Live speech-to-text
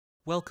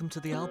Welcome to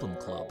the Album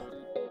Club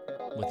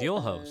with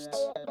your hosts,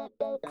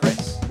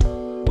 Chris,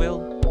 Will,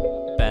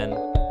 Ben,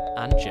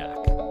 and Jack.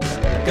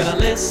 Gonna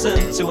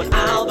listen to an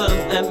album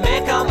and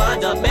make our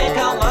mind up, make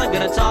our mind.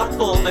 Gonna talk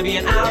for maybe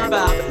an hour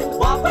about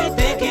what we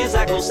think is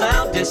actual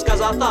sound.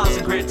 Discuss our thoughts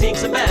and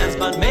critiques and bands,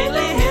 but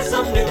mainly hear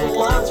some new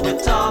ones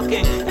with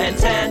talking and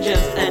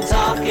tangents and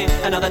talking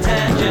another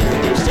tangent.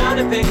 Each turn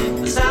to pick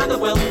the sound that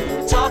we'll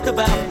talk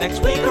about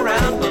next week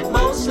around, but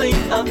mostly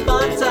a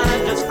fun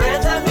time, just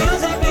friends and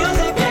music,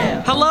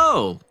 yeah.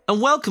 Hello,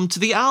 and welcome to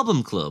the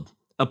Album Club,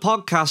 a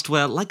podcast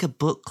where, like a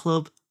book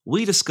club,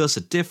 we discuss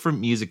a different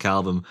music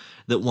album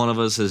that one of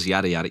us has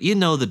yada yada. You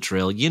know the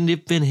drill.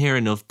 You've been here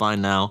enough by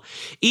now.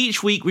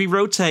 Each week we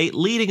rotate,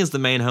 leading as the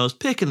main host,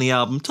 picking the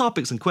album,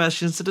 topics and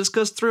questions to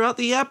discuss throughout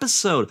the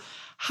episode.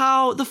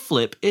 How the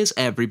flip is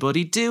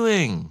everybody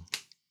doing?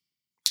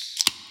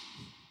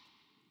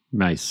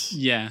 Nice.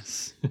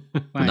 Yes.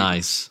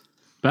 Nice.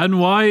 Ben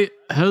White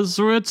has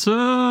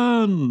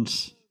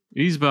returned.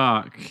 He's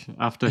back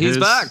after his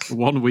back.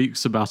 1 week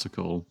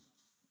sabbatical.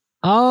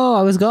 Oh,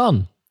 I was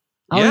gone.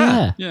 Oh,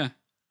 Yeah. Yeah.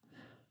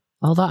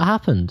 Oh, that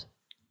happened.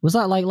 Was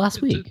that like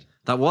last week?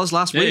 That was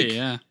last week.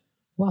 Yeah.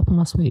 What happened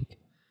last week?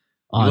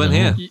 Oh, You I weren't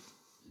don't know. here.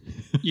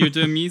 You were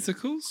doing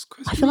musicals?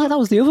 I feel like that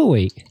was the other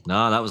week.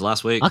 No, that was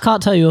last week. I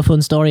can't tell you a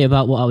fun story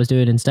about what I was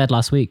doing instead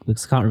last week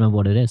because I can't remember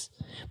what it is.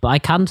 But I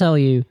can tell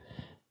you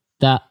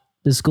that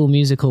the school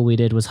musical we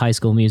did was High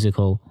School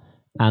Musical,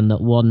 and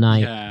that one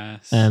night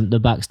Yes. the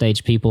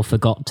backstage people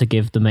forgot to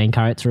give the main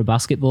character a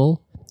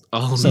basketball.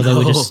 Oh, So they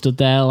were just stood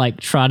there like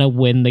trying to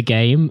win the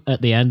game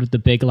at the end with the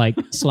big like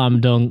slam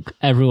dunk.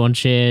 Everyone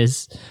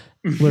cheers.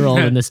 We're all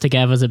in this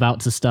together's about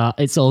to start.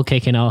 It's all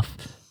kicking off,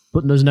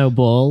 but there's no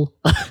ball.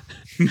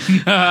 And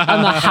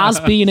that has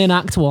been in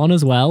Act 1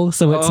 as well.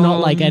 So it's not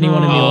like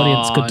anyone in the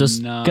audience could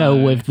just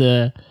go with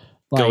the...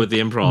 Go with the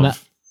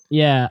improv.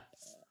 Yeah.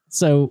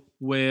 So...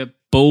 We're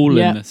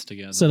balling this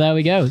together. So there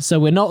we go. So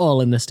we're not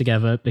all in this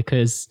together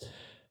because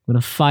we're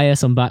going to fire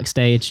some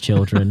backstage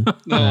children.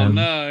 Oh,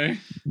 no.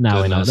 No,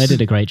 we're not. They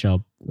did a great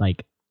job.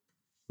 Like,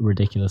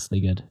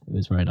 ridiculously good. It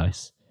was very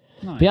nice.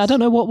 But yeah, I don't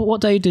know, what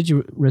day did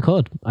you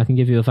record? I can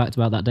give you a fact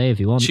about that day if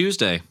you want.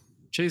 Tuesday.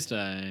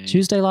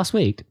 Tuesday last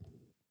week?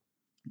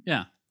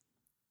 Yeah.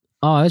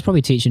 Oh, I was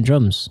probably teaching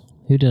drums.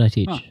 Who did I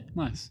teach? Oh,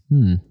 nice.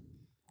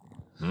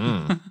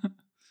 I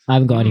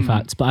haven't got any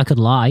facts, but I could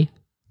lie.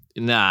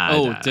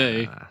 Nah.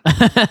 Do.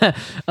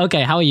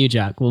 Okay, how are you,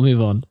 Jack? We'll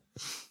move on.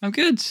 I'm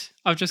good.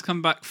 I've just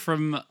come back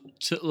from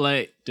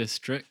Lake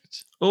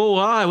District. Oh,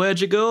 why? Where'd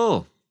you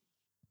go?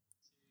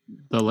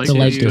 The Lake, The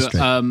Lake To, District.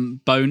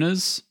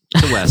 Boners.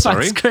 To where,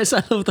 sorry? Thanks, Chris.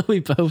 I love that we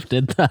both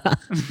did that.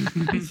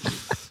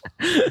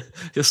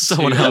 You're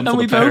so unhelpful. And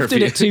we both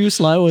did it too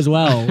slow as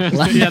well.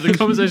 Like- yeah, the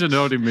conversation had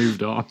already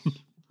moved on.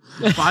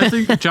 But I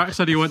think Jack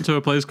said he went to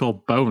a place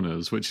called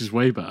Boners, which is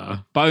way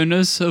better.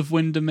 Boners of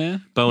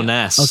Windermere.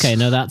 Bonus. Okay,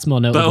 no, that's more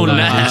notable. than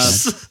what I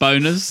said.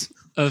 Bonus.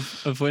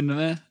 Boners of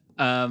Windermere.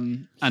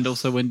 And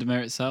also Windermere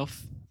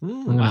itself.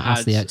 I'm going to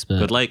ask the expert.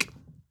 Good lake.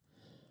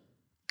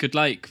 Good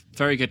lake.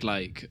 Very good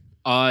lake.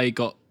 I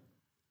got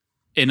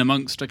in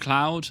amongst a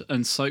cloud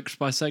and soaked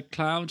by said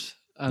cloud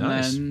and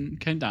Nice. then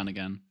came down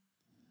again.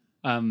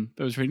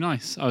 It was really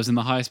nice. I was in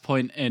the highest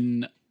point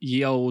in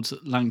ye old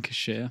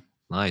Lancashire.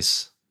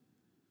 Nice.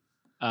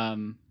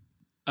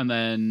 And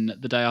then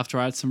the day after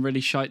I had some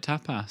really shite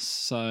tapas.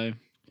 So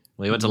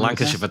Well, you went to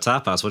Lancashire for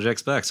tapas. What did you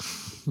expect?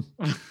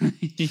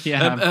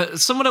 yeah.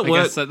 Someone at I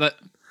work guess that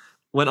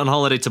went on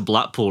holiday to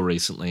Blackpool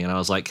recently, and I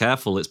was like,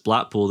 careful, it's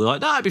Blackpool. They're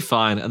like, nah, it'd be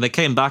fine. And they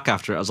came back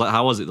after it. I was like,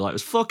 how was it? They're like, it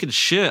was fucking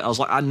shit. I was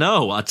like, I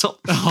know.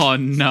 oh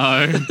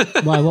no.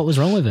 Why? What was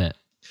wrong with it?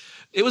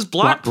 It was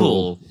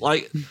Blackpool.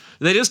 Like,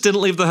 they just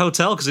didn't leave the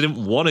hotel because they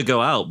didn't want to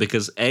go out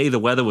because A, the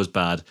weather was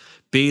bad.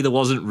 B, there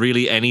wasn't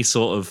really any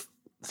sort of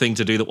thing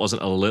to do that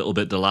wasn't a little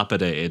bit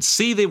dilapidated.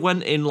 C, they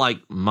went in like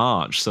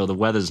March, so the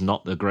weather's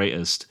not the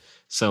greatest.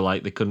 So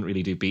like they couldn't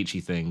really do beachy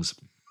things.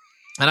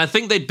 And I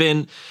think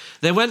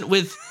they went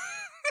with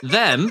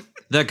them,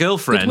 their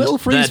girlfriend, Will their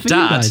freeze for you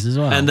dad, guys as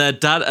well? and their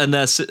dad and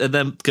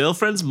their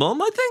girlfriend's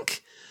mum, I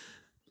think.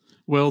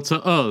 Well,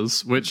 to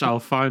us, which I'll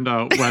find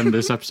out when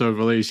this episode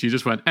released, you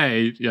just went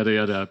A, yada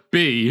yada,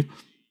 B.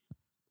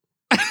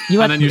 You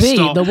went then you B,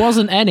 stopped. there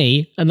wasn't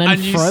any, and then And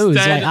you froze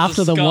stared like at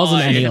after the there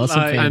wasn't sky, any or like-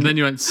 something. And then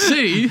you went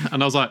C,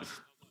 and I was like,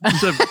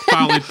 it's a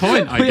valid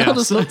point, I we all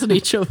just guess. looked at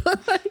each other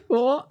like,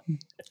 what?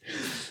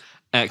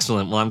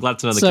 Excellent. Well, I'm glad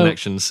to know the So-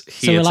 connections So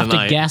here we'll have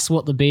tonight. to guess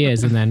what the B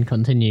is and then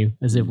continue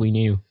as if we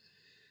knew.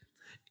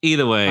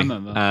 Either way, I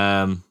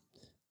remember.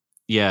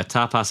 yeah,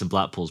 tapas in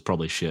Blackpool's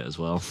probably shit as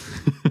well.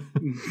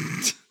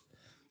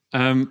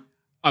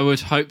 I would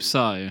hope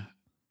so.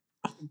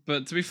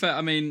 But to be fair,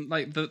 I mean,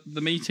 like the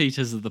meat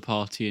eaters of the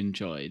party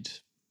enjoyed,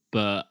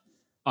 but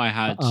I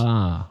had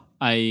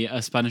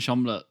a Spanish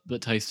omelette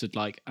that tasted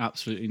like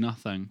absolutely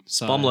nothing.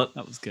 So Spomlet.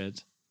 that was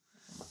good.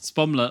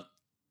 Spomlet.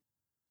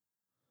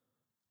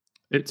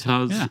 It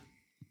has, Yeah.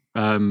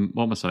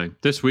 what am I saying?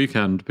 This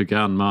weekend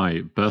began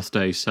my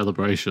birthday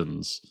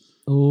celebrations.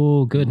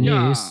 Oh, good news.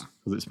 Yeah.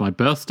 Because it's my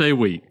birthday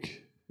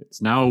week.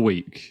 It's now a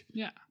week.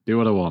 Yeah. Do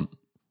what I want.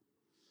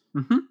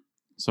 Mm-hmm.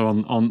 So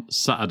on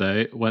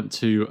Saturday, went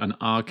to an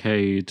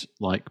arcade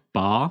like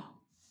bar,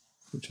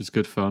 which was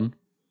good fun.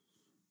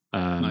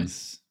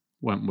 Nice.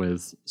 Went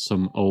with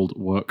some old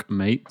work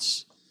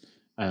mates.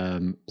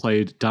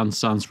 Played Dance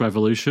Dance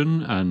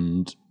Revolution,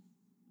 and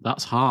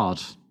that's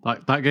hard.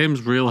 That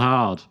game's real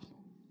hard.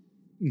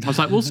 I was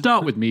like, we'll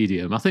start with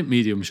medium. I think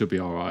medium should be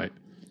all right.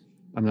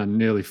 And then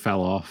nearly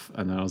fell off.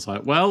 And then I was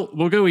like, well,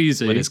 we'll go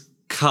easy. When his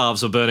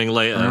calves were burning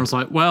later. And I was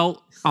like,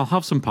 well, I'll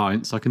have some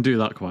pints. I can do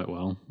that quite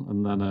well.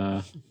 And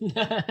then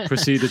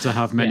proceeded to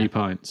have many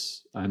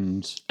pints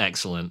and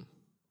Excellent.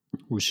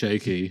 was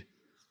shaky.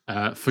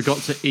 Forgot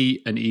to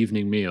eat an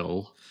evening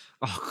meal.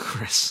 Oh,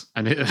 Chris.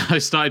 And I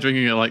started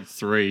drinking at like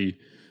 3,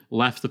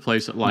 left the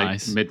place at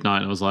like midnight,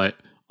 and I was like,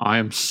 I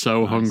am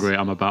so hungry,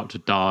 I'm about to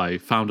die.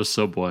 Found a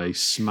Subway,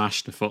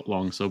 smashed a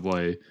foot-long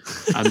Subway,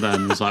 and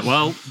then was like,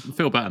 well, I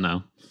feel better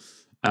now.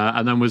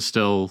 And then was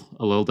still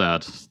a little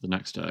dead the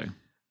next day.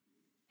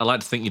 I like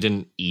to think you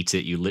didn't eat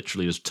it. You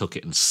literally just took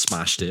it and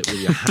smashed it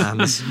with your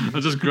hands. I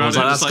just grabbed it,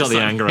 that's got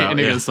the anger out.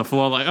 Hitting against the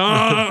floor, like,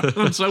 oh,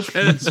 I'm so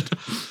pissed.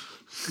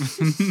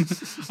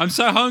 I'm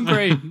so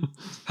hungry.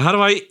 How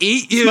do I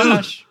eat you?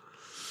 Smash.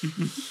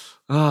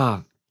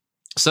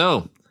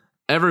 So,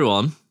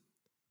 everyone,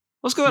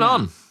 what's going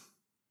on?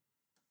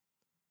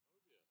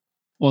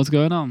 What's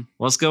going on?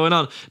 What's going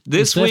on?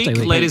 This birthday week,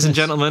 week, ladies and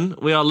Chris. gentlemen,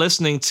 we are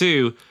listening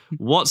to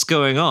What's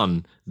Going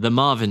On, the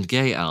Marvin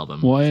Gaye album.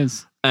 What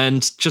is?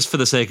 And just for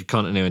the sake of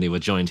continuity, we're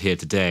joined here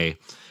today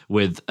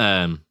with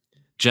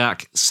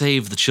Jack,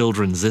 Save the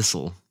Children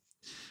Zissel.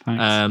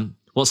 Thanks.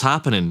 What's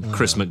happening,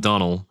 Chris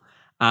McDonnell,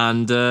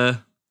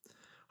 and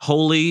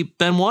Holy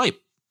Ben White.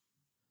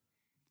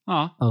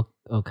 Oh,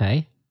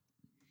 okay.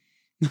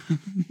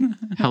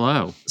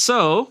 Hello.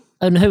 So,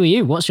 And who are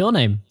you? What's your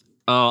name?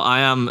 I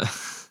am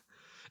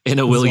in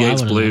a Will what I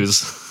Yates wanna know.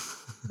 blues.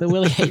 The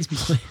Willie Yates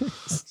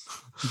Blues.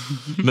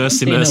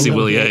 Mercy, In a mercy, Will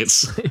Will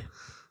Yates.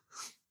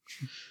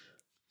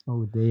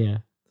 Oh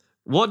dear.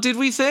 What did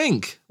we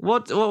think?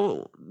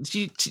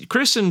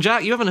 Chris and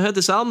Jack, you haven't heard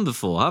this album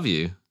before, have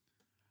you?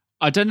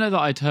 I don't know that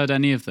I'd heard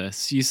any of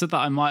this. You said that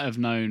I might have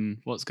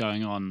known what's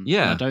going on.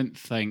 Yeah. I don't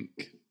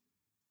think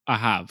I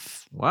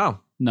have.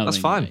 Wow. Knowingly.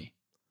 That's fine.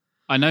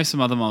 I know some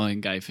other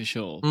Marvin Gaye for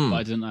sure, but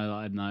I didn't know that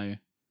I'd know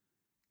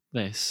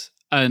this.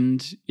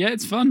 And yeah,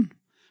 it's fun.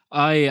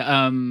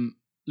 I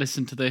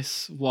listened to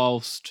this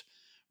whilst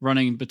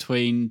running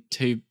between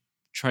 2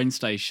 train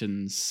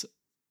stations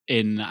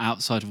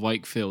outside of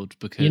Wakefield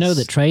because You know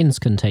that trains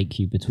can take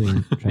you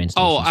between train stations.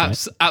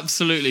 right?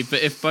 Absolutely.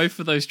 But if both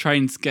of those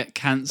trains get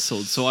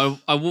cancelled, so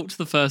I walked to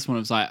the first one,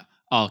 it was like,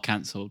 oh,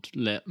 cancelled,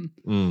 lit.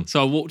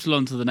 So I walked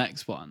along to the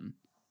next one,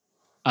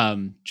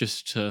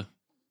 just to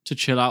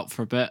chill out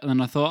for a bit, and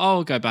then I thought, oh,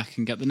 I'll go back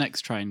and get the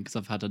next train because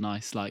I've had a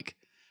nice like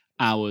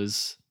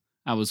hours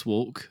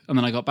walk, and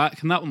then I got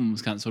back and that one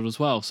was cancelled as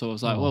well. So I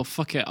was like, well,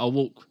 fuck it, I'll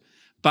walk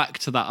back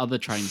to that other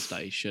train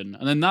station,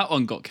 and then that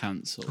one got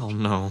cancelled. Oh,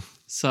 no.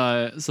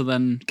 So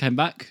then came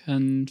back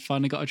and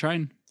finally got a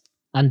train.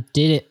 And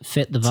did it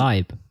fit the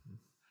vibe?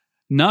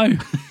 No.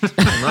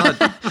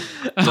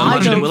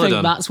 I don't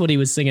think that's what he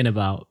was singing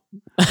about.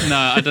 No,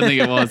 I don't think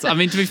it was. I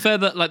mean, to be fair,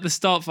 that like the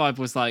start vibe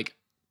was like,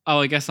 oh,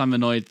 I guess I'm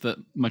annoyed that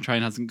my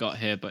train hasn't got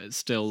here, but it's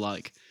still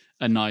like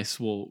a nice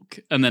walk.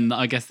 And then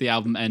I guess the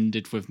album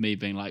ended with me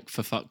being like,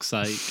 for fuck's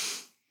sake.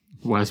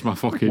 Where's my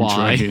fucking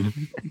Why? train?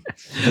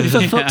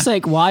 For fuck's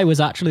sake, Why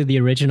was actually the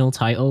original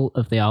title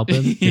of the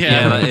album.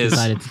 Yeah, that They is.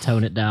 decided to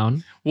tone it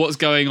down. What's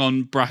going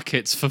on,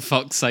 brackets, for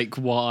fuck's sake,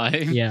 why?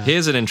 Yeah.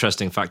 Here's an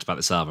interesting fact about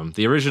this album.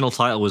 The original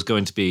title was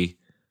going to be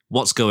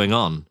What's Going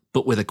On,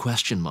 but with a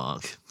question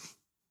mark.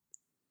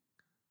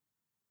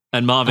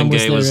 And Marvin And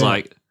was Gaye was there a-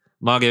 like,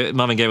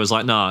 Marvin Gaye was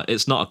like, nah,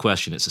 it's not a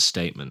question, it's a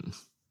statement. And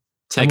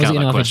Take was out it that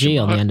going to have a question G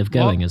on mark. the end of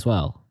going as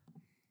well?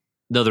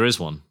 No, there is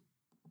one.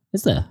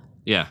 Is there?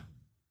 Yeah.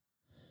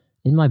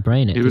 In my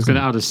brain, it He was going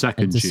to doesn't. add a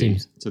second It just G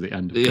seems- to the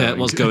end of Yeah, going. it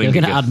was You're going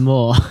going to add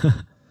more.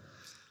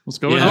 What's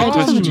going Yeah. on? Yeah,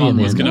 Question G in mark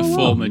the was end. going Gonna to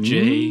form a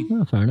G.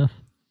 Oh, fair enough.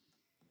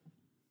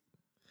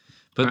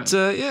 But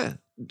yeah.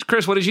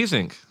 Chris, what did you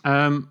think?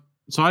 So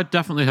I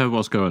definitely heard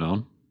What's Going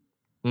On,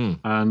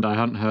 and I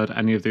hadn't heard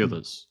any of the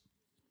others.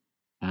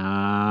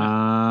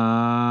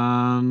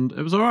 And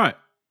it was all right.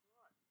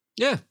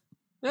 Yeah.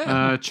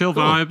 Yeah. Chill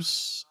Cool.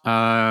 vibes.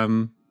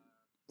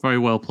 Very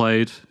well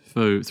played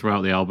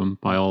throughout the album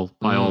by all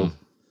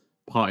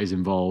parties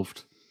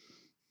involved.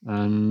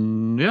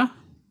 And yeah,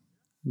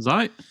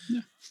 Zite.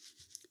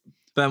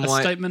 Ben A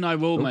White. statement I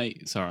will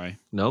make. Sorry.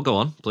 No, go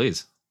on,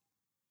 please.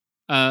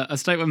 A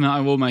statement that I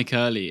will make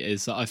early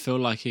is that I feel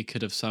like he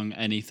could have sung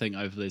anything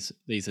over these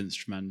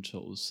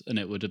instrumentals, and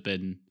it would have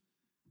been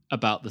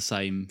about the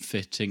same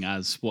fitting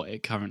as what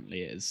it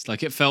currently is.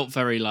 Like it felt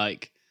very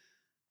like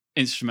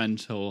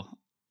instrumental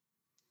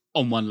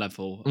on one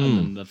level, and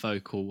then the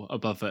vocal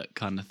above it,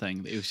 kind of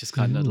thing. It was just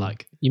kind of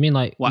like You mean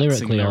like waxing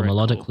lyrically or lyrical.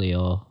 melodically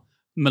or?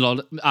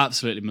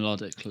 absolutely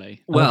melodically.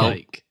 Well,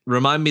 Like,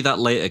 remind me that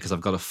later because I've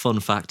got a fun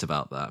fact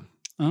about that.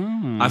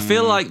 Oh. I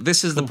feel like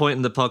this is the point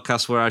in the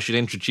podcast where I should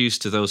introduce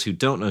to those who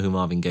don't know who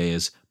Marvin Gaye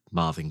is,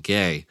 Marvin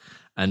Gaye,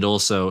 and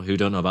also who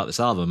don't know about this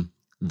album,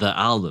 the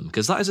album,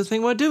 because that is a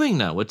thing we're doing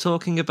now. We're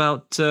talking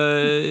about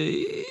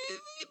the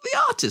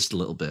artist a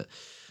little bit.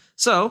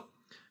 So,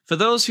 for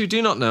those who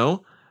do not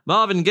know,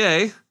 Marvin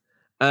Gaye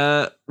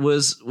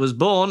was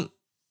born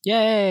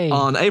Yay!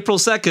 on April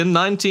 2nd,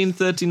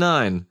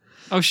 1939.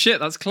 Oh shit,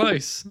 that's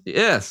close.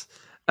 Yes.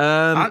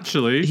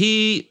 Actually,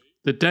 He...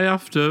 the day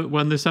after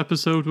when this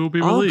episode will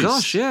be Oh, released.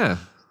 gosh, yeah.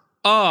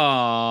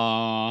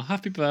 Oh,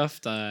 happy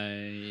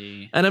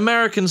birthday. An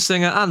American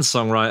singer and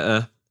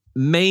songwriter,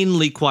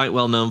 mainly quite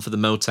well known for the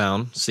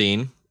Motown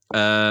scene.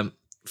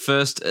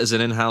 First as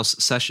an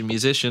in-house session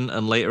musician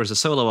and later as a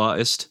solo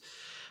artist.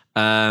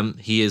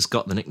 He has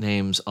got the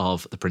nicknames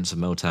of the Prince of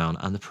Motown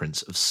and the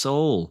Prince of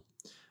Soul.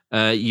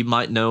 You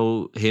might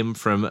know him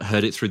from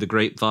Heard It Through the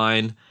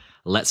Grapevine,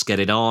 Let's Get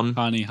It On.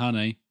 Honey,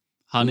 honey.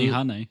 Honey, Ooh.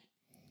 honey.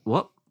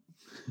 What?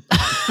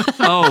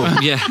 Oh,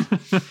 yeah.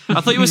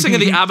 I thought you were singing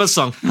the ABBA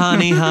song.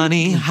 Honey,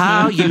 honey,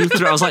 how you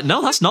throw. I was like,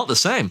 no, that's not the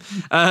same.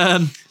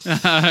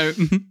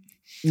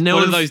 No,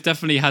 One of those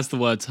definitely has the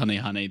words honey,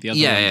 honey. The other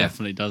one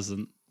definitely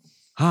doesn't.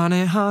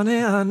 Honey, honey,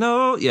 I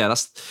know. Yeah,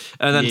 that's.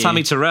 And then Yeah.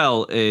 Tammy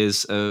Terrell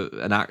is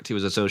an act he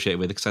was associated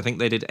with because I think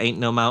they did Ain't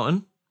No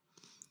Mountain.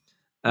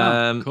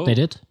 Cool. They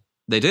did.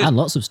 They did. And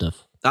lots of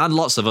stuff. And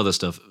lots of other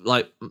stuff.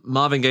 Like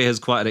Marvin Gaye has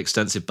quite an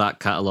extensive back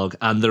catalogue,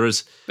 and there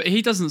is. But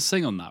he doesn't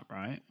sing on that,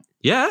 right?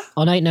 Yeah.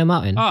 On Ain't No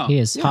Mountain, Oh, he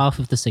is half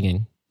of the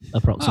singing,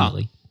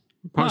 approximately.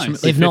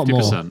 Approximately If not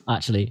 50%. more,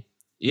 actually.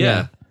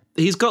 Yeah.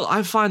 He's got,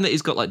 I find that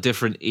he's got like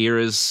different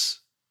eras,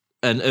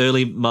 and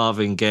early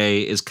Marvin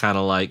Gaye is kind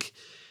of like,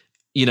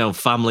 you know,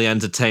 family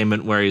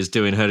entertainment where he's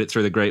doing Heard It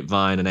Through the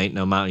Grapevine and Ain't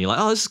No Mountain. You're like,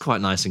 oh, this is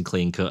quite nice and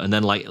clean cut. And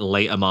then like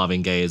later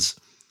Marvin Gaye is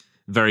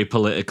very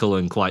political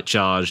and quite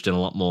charged and a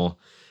lot more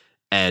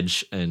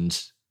edge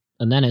and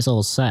And then it's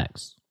all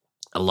sex.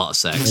 a lot of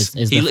sex.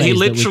 Is the He phase that we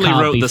literally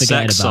can't wrote be the sex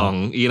forgetting about.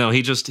 song. You know,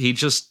 he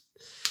just,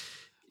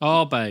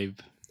 Oh, babe.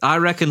 I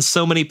reckon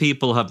so many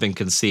people have been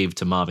conceived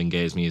to Marvin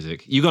Gaye's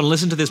music. You're going to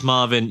listen to this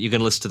Marvin, you're going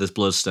to listen to this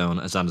Bloodstone,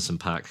 as Anderson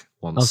 .Paak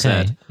once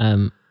Okay. said.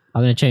 I'm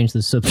going to change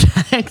the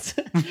subject.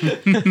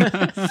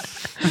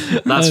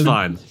 That's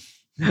fine.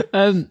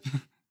 I'm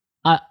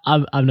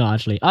not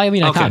actually. I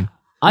mean, I Okay. can. No,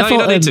 I you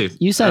thought don't need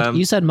to.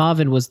 you said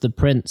Marvin was the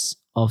Prince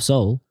of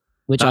Soul,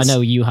 which I That's-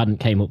 know you hadn't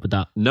came up with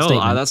that. No,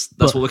 statement. that's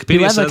But what Wikipedia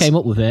whoever says. came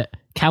up with it,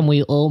 can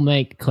we all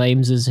make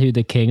claims as who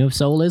the King of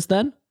Soul is?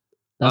 Then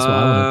that's what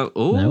I want to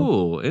know.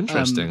 Oh,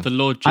 interesting. The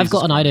Lord Jesus I've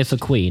got an idea Christ.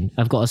 for Queen.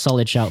 I've got a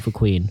solid shout for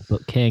Queen,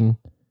 but King.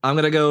 I'm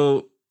going to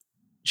go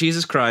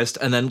Jesus Christ,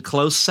 and then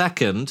close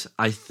second,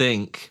 I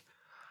think.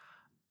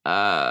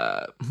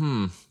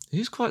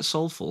 Who's quite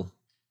soulful?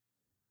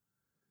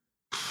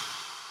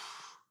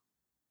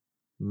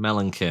 Mel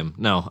and Kim.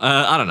 No,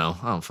 I don't know.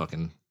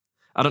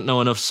 I don't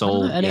know enough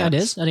soul. Any yet.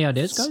 ideas? Any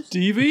ideas, guys?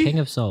 Stevie? King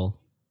of Soul.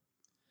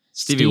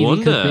 Stevie Stevie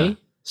Wonder. could be.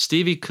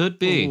 Stevie could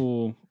be.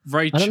 Ooh,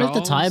 Ray I don't know if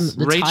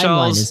the Ray timeline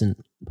Charles-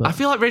 isn't. But I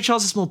feel like Ray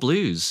Charles is more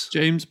blues.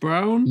 James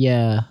Brown?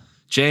 yeah,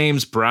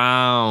 James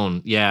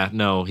Brown. Yeah,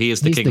 no, he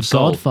is the he's king the of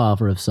soul.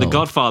 Godfather of Soul. The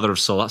Godfather of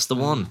soul. That's the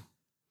one.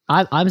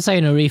 I'm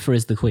saying Aretha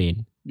is the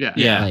Queen. Yeah.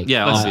 Yeah, Like,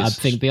 yeah. I obvious.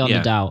 think beyond Yeah.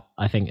 a doubt,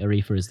 I think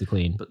Aretha is the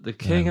Queen. But the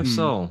king of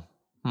soul.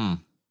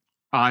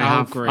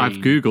 I've agree.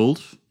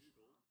 Googled.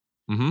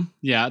 Mm-hmm.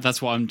 Yeah,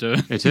 that's what I'm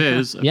doing. It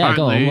is Yeah,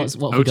 go on. apparently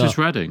What have we Otis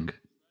got? Redding.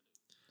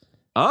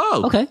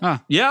 Oh, Okay,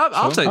 yeah.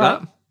 I'll Sure. take All that.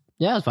 right.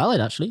 yeah, it's valid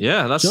actually.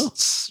 Yeah, that's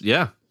Sure.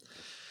 yeah.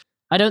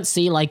 I don't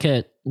see like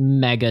a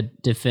mega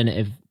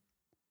definitive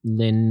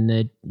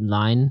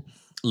line.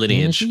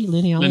 Lineage.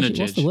 Lineage.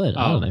 What's the word?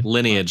 I don't know.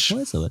 Lineage.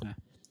 What is the word?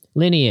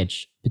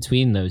 Lineage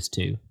between those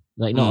two.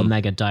 Like not a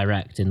mega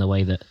direct in the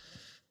way that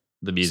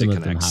The music some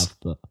of them connects. have,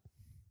 but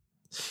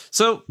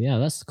So, yeah,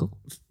 that's cool.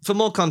 for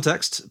more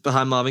context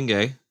behind Marvin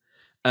Gaye,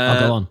 I'll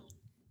go on.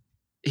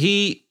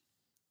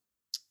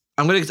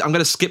 I'm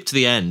gonna skip to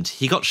the end.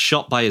 He got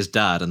shot by his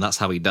dad, and that's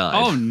how he died.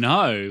 Oh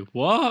no!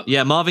 What?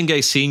 Yeah, Marvin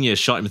Gaye Sr.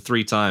 shot him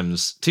 2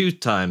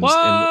 times.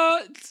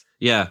 What?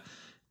 Yeah.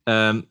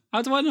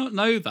 How do I not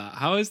know that?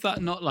 How is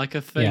that not like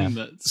a thing Yeah.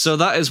 that's... So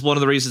that is one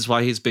of the reasons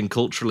why he's been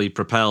culturally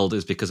propelled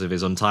is because of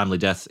his untimely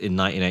death in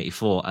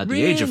 1984 at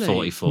the age of Really?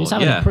 44. He's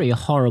having yeah. a pretty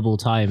horrible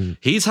time.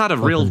 He's had a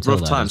up real until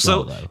rough then time. as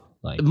well, So though.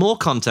 Like, more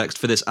context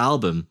for this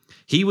album.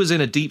 He was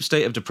in a deep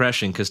state of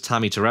depression because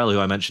Tammy Terrell, who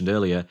I mentioned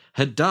earlier,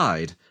 had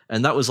died.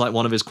 And that was like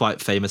one of his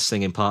quite famous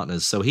singing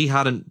partners. So he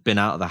hadn't been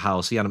out of the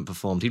house. He hadn't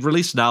performed. He'd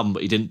released an album,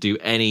 but he didn't do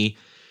any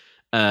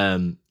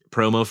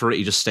promo for it.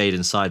 He just stayed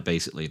inside,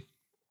 basically.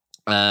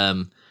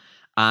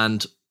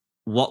 And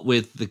what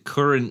with the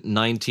current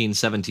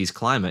 1970s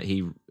climate,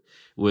 he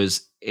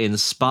was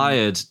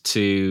inspired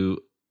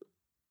to...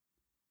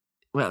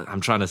 Well,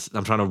 I'm trying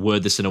to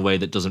word this in a way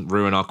that doesn't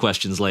ruin our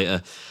questions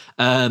later.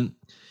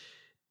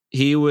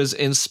 He was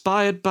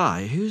inspired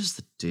by... Who's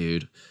the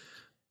dude?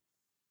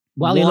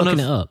 while you're one looking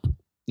of- it up,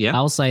 Yeah.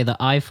 I'll say that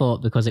I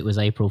thought because it was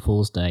April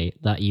Fool's Day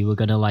that you were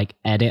going to like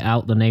edit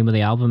out the name of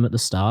the album at the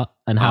start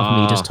and have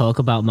me just talk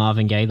about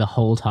Marvin Gaye the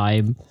whole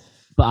time.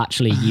 but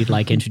actually you'd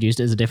like introduced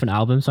it as a different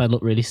album, so I'd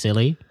look really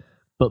silly.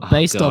 But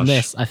based on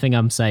this, I think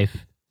I'm safe.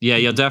 Yeah,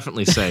 you're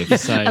definitely safe.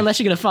 Unless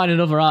you're going to find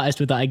another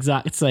artist with that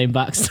exact same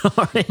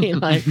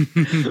backstory. Like,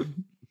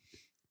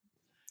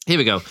 here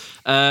we go.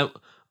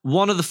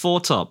 One of the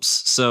four tops.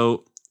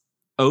 So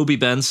Obi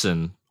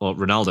Benson, or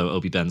Ronaldo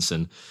Obi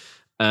Benson,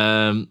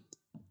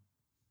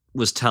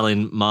 was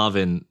telling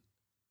Marvin,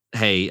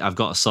 hey, I've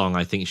got a song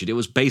I think you should. It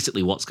was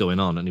basically What's Going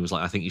On. And he was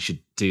like, I think you should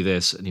do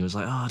this. And he was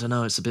like, oh, I don't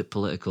know, it's a bit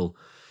political.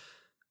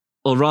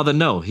 Or rather,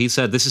 no, he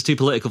said, this is too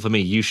political for me,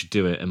 you should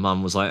do it. And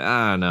Mum was like,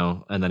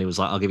 no. And then he was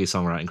like, I'll give you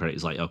songwriting credit.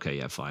 He's like, okay,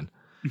 yeah, fine.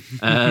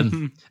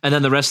 And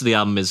then the rest of the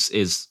album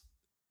is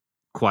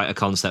quite a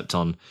concept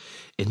on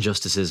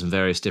injustices and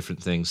various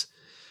different things.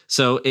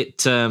 So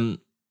it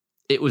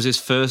was his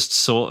first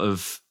sort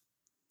of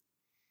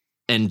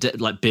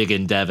big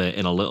endeavor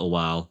in a little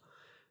while,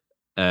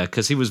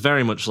 because he was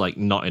very much like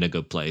not in a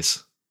good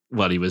place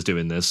while he was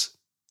doing this.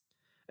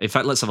 In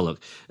fact, let's have a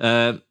look.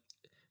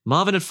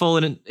 Marvin had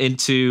fallen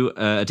into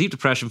a deep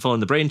depression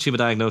following the brain tumor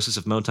diagnosis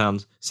of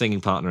Motown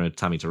singing partner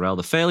Tammy Terrell,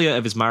 the failure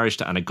of his marriage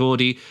to Anna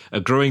Gordy, a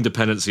growing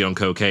dependency on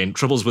cocaine,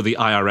 troubles with the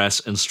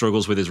IRS, and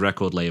struggles with his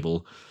record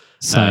label.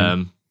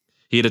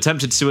 He had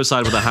attempted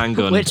suicide with a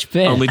handgun, Which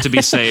bit? only to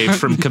be saved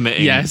from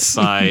committing Yes.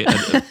 by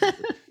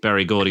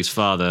Barry Gordy's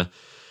father.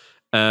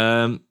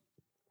 Yeah.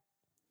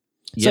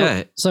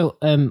 So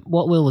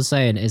what Will was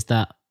saying is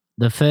that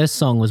the first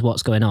song was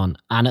What's Going On,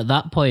 and at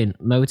that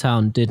point,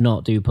 Motown did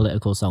not do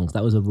political songs.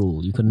 That was a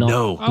rule. You could not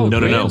No. do a No.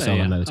 political song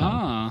on Motown.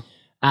 Ah.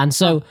 And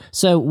so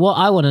what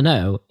I want to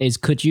know is,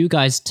 could you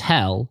guys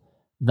tell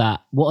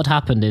that what had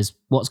happened is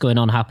What's Going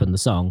On happened, the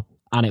song,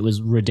 and it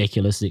was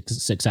ridiculously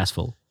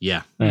successful.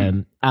 Yeah.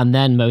 And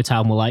then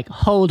Motown were like,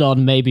 hold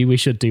on, maybe we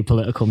should do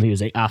political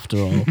music after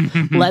all.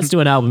 Let's do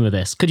an album of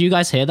this. Could you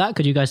guys hear that?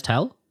 Could you guys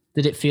tell?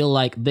 Did it feel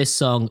like this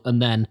song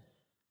and then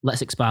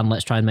let's expand,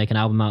 let's try and make an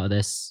album out of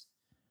this?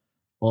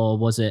 Or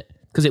was it,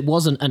 because it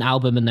wasn't an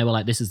album and they were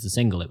like, this is the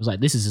single. It was like,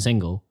 this is a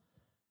single.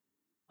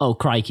 Oh,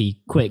 crikey,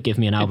 quick, give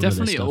me an album It of this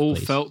definitely stuff, all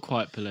please. felt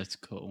quite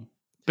political,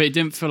 but it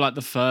didn't feel like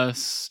the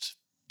first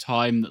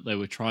time that they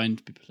were trying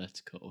to be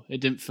political. It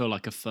didn't feel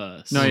like a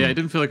first. No, yeah, it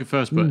didn't feel like a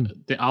first,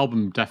 but the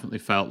album definitely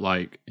felt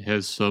like,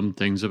 here's some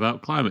things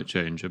about climate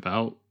change,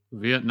 about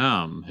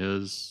Vietnam.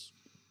 Is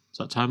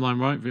that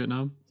timeline right?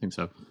 Vietnam? I think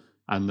so.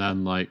 And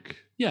then like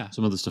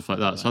some other stuff like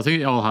that. So I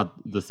think it all had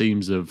the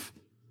themes of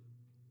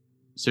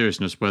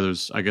seriousness,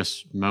 whereas I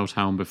guess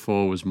Motown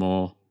before was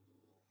more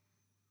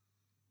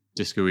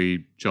disco-y,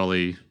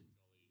 jolly,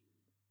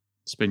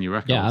 spin your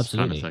records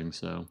kind of thing.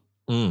 So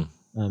Because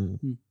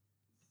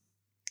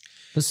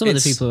some of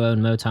the people who own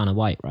Motown are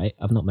white, right?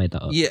 I've not made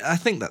that up. Yeah, I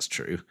think that's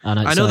true. And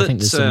I think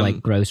there's some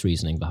like gross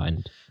reasoning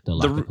behind the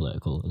lack of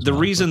political. The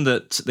reason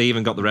that they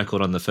even got the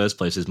record on in the first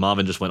place is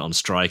Marvin just went on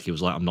strike. He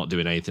was like, I'm not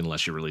doing anything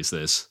unless you release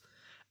this.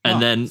 And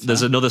then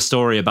there's another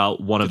story about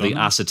one of the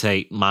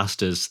acetate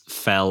masters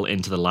fell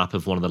into the lap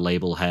of one of the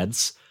label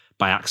heads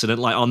by accident.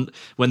 Like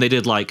when they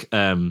did like,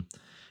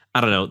 I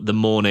don't know, the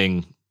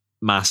morning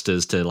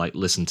masters to like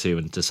listen to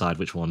and decide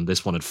which one.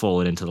 This one had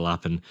fallen into the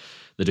lap, and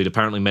the dude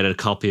apparently made a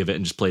copy of it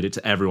and just played it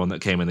to everyone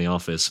that came in the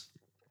office.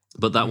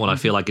 But that one I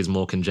feel like is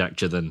more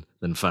conjecture than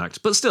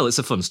fact. But still, it's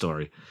a fun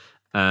story.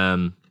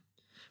 But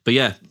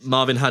yeah,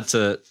 Marvin had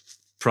to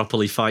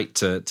properly fight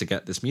to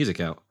get this music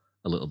out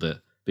a little bit,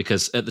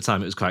 because at the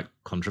time it was quite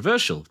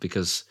controversial.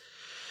 Because,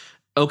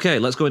 okay,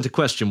 let's go into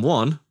question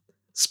one.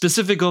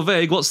 Specific or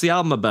vague, what's the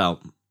album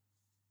about?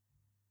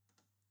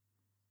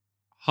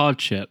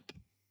 Hardship.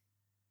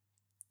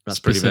 That's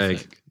pretty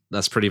vague.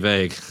 That's pretty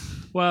vague.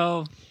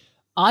 Well,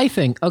 I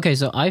think I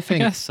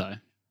guess so.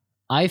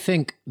 I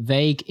think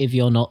vague if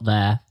you're not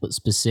there, but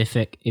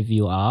specific if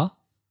you are.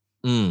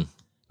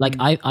 Like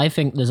I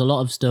think there's a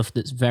lot of stuff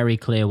that's very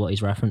clear what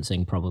he's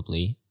referencing,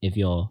 probably, if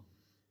you're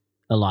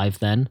alive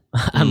then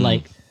and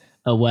like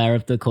aware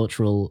of the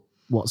cultural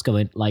what's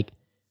going, like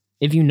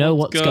if you know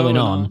what's going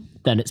on,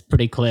 then it's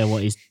pretty clear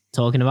what he's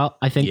talking about,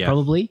 I think.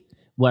 Probably.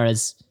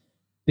 Whereas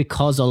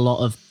because a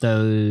lot of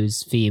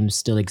those themes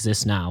still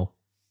exist now,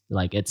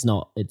 like it's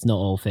not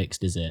all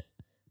fixed, is it?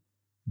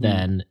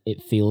 Then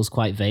it feels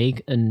quite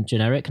vague and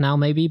generic now,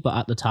 maybe, but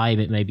at the time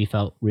it maybe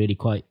felt really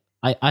quite,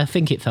 I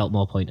think it felt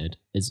more pointed,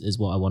 is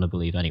what I want to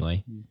believe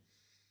anyway.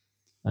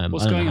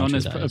 What's going on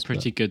is a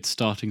pretty good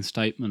starting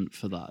statement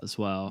for that as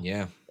well.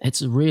 Yeah.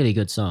 It's a really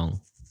good song.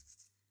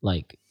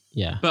 Like,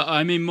 yeah. But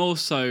I mean, more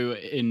so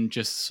in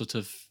just sort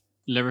of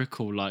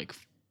lyrical, like,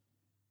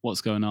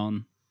 what's going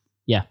on?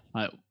 Yeah.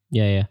 Like,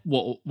 yeah.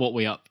 What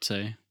we up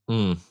to?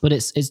 But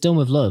it's done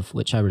with love,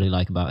 which I really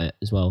like about it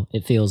as well.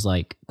 It feels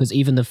like, because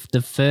even the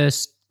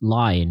first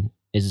line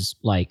is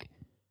like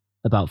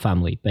about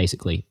family,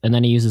 basically, and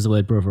then he uses the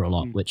word brother a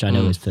lot, which I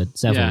know is for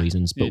several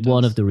reasons. But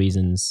one of the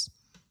reasons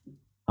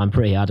I'm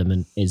pretty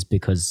adamant is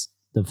because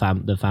the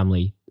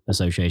family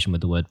association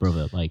with the word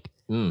brother. Like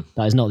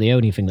that is not the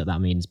only thing that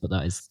means, but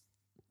that is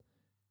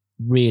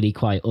really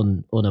quite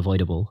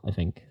unavoidable, I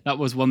think. That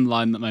was one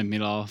line that made me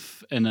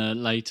laugh in a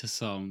later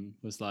song,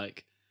 was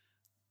like,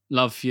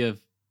 love your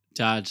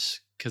dad,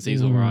 because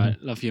he's all right.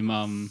 Love your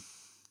mum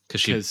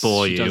because she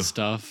bore you. Does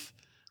stuff.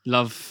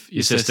 Love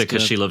your sister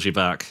because she loves you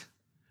back.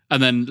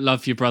 And then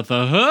love your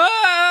brother.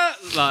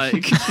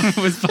 Like,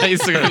 was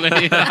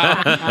basically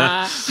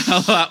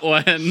how that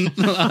went.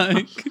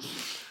 Like,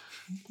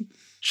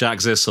 Jack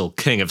Zissel,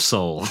 King of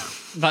Soul.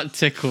 That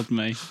tickled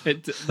me.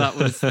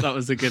 That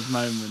was a good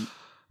moment.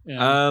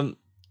 Yeah.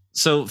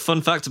 So,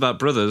 fun fact about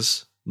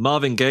brothers: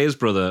 Marvin Gaye's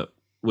brother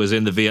was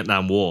in the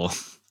Vietnam War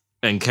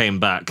and came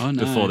back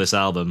before this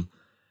album.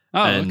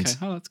 Oh, and okay.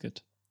 Oh, that's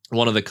good.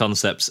 One of the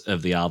concepts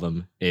of the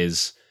album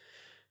is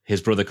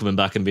his brother coming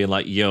back and being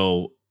like,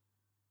 "Yo,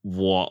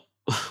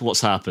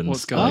 what's happened?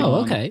 What's going on?" Oh,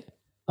 okay.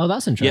 Oh,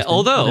 that's interesting. Yeah,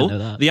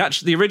 although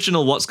the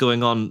original "What's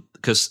Going On,"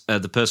 because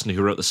the person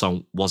who wrote the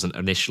song wasn't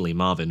initially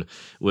Marvin,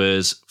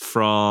 was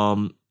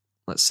from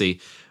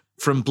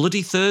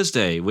Bloody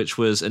Thursday, which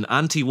was an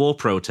anti-war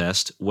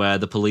protest where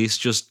the police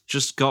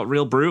just got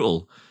real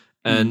brutal,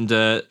 and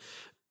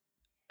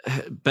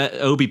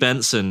Obie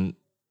Benson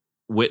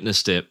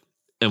witnessed it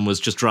and was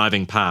just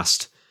driving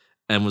past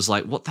and was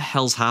like, "What the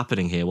hell's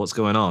happening here? What's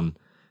going on?"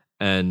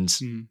 And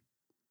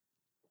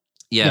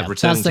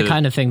that's the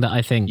kind of thing that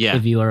I think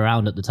if you were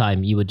around at the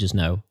time, you would just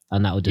know,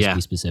 and that would just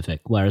be specific.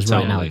 Whereas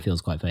right now it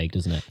feels quite vague,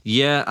 doesn't it?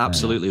 Yeah,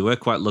 absolutely. We're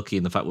quite lucky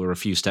in the fact we're a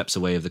few steps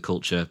away of the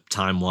culture,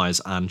 time-wise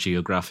and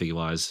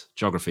geography-wise.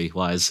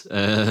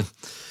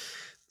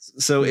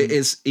 So it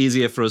is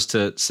easier for us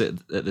to sit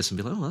at this and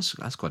be like, "Oh,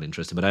 that's quite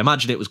interesting." But I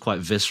imagine it was quite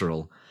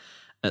visceral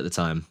at the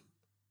time.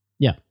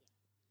 Yeah,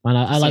 and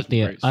I like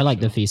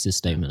the thesis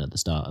statement at the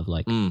start of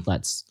like,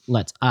 let's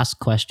ask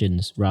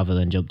questions rather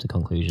than jump to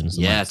conclusions.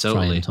 And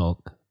totally. Try and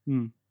talk.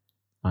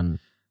 And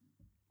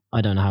I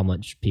don't know how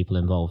much people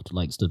involved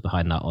like stood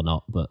behind that or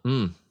not, but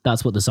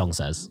that's what the song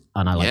says,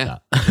 and I like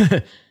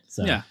that.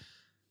 So yeah.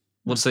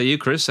 What say you,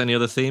 Chris? Any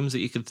other themes that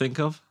you could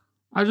think of?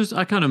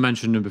 I kind of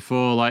mentioned it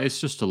before. Like,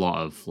 it's just a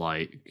lot of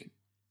like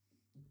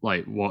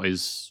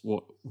what's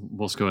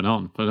going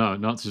on. But no,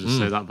 not to just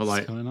say that, but like,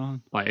 what's going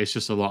on? Like, it's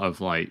just a lot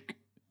of like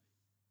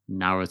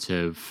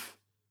narrative,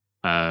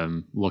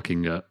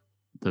 looking at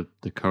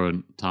the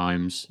current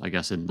times. I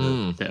guess in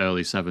the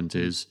early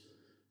 70s,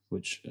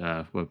 which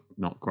were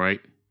not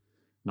great.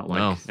 Not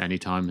like any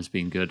time has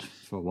been good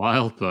for a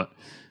while, but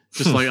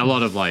just like a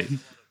lot of like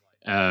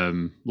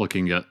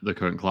looking at the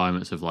current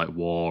climates of like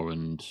war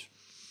and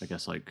I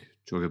guess like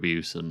drug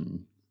abuse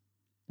and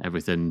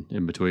everything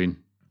in between.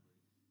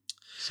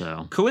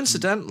 So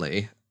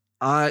coincidentally,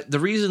 the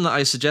reason that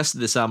I suggested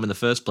this album in the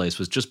first place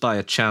was just by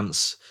a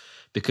chance,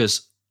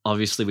 because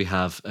obviously we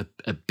have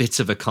a bit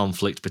of a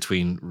conflict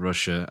between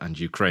Russia and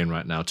Ukraine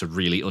right now to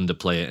really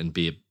underplay it and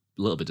be a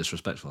little bit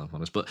disrespectful, I'm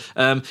honest. But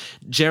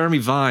Jeremy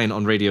Vine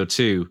on Radio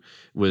 2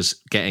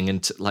 was getting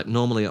into, like,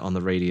 normally on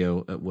the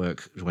radio at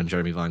work, when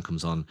Jeremy Vine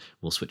comes on,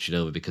 we'll switch it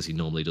over because he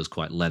normally does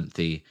quite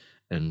lengthy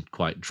and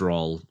quite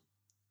droll,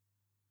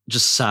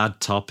 just sad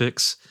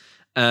topics.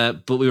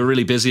 But we were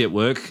really busy at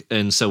work,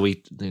 and so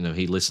he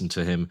listened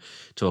to him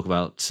talk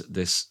about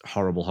this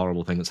horrible,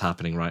 horrible thing that's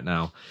happening right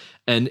now.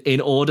 And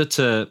in order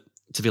to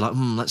be like,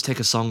 let's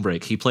take a song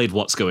break, he played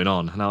What's Going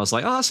On. And I was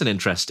like, oh, that's an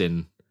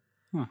interesting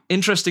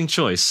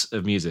choice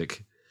of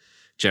music,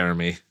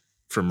 Jeremy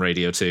from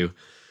Radio 2.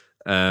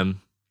 But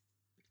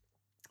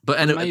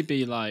it may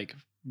be like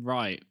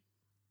right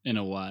in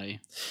a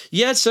way.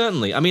 Yeah,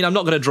 certainly. I mean, I'm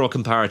not going to draw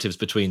comparatives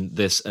between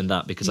this and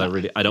that because I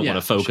don't want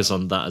to focus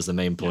on that as the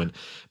main point. Yeah.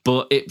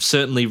 But it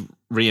certainly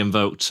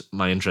re-invoked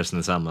my interest in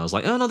this album. I was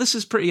like, oh no, this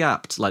is pretty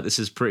apt. Like, this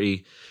is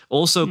pretty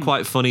also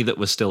quite funny that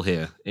we're still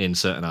here in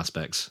certain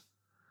aspects.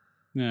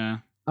 Yeah.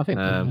 I think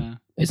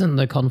isn't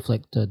the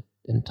conflict an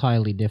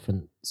entirely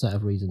different set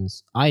of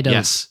reasons? I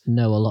don't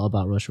know a lot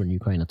about Russia and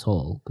Ukraine at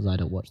all because I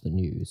don't watch the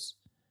news.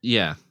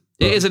 Yeah.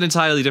 It is an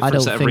entirely different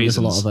set of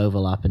reasons. There's a lot of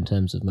overlap in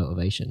terms of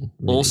motivation.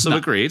 Really. Also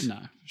agreed. No,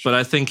 sure. But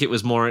I think it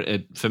was more,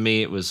 for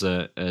me, it was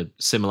a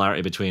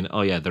similarity between,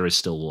 there is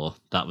still war.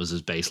 That was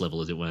as base level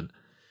as it went.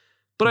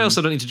 But I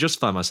also don't need to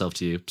justify myself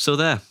to you. So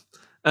there.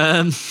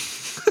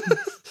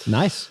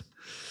 Nice.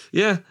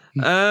 Yeah.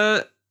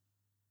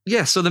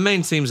 So the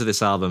main themes of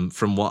this album,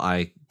 from what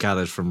I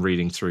gathered from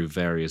reading through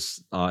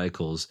various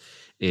articles,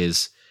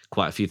 is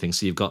quite a few things.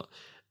 So you've got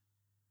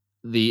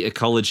the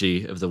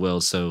ecology of the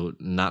world, so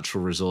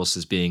natural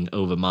resources being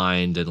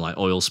overmined and like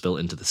oil spilt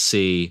into the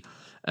sea.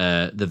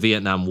 The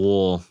Vietnam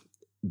War,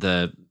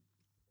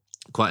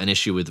 quite an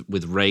issue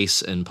with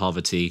race and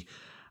poverty.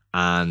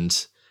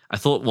 And I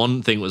thought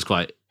one thing was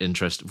quite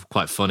interesting,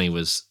 quite funny,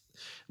 was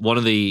one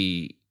of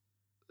the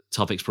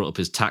topics brought up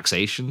is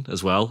taxation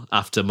as well,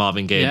 after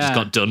Marvin Gaye just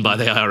got done by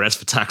the IRS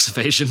for tax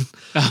evasion.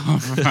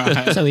 Oh,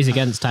 right. So he's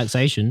against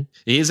taxation.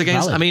 He is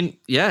against, valid. I mean,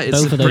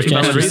 it's both of those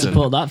judges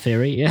support that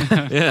theory,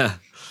 yeah.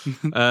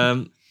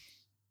 And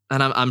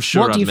I'm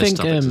sure I've missed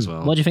topics as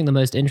well. What do you think the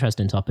most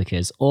interesting topic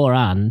is?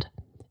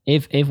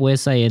 If we're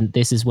saying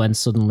this is when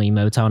suddenly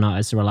Motown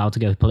artists are allowed to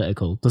go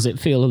political, does it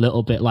feel a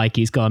little bit like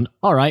he's gone,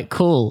 all right,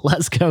 cool,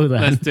 let's go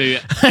then.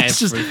 Let's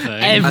do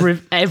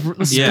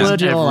everything.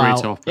 Splurge it all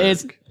out.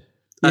 Topic.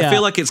 I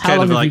feel like it's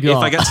kind of like, if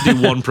I get to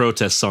do one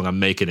protest song, I'm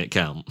making it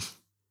count.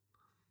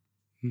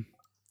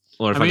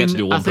 Or if I get to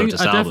do one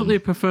protest I album. definitely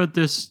preferred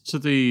this to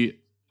the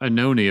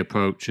Anoni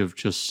approach of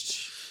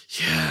just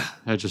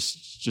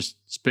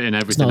spitting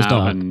everything not as out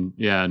dark. and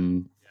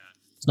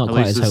It's not at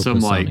quite least as there's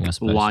some hopeless sounding, I like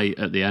suppose. light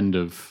at the end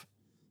of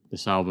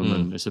this album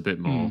and it's a bit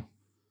more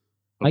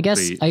I guess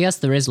upbeat.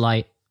 there is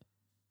light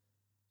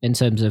in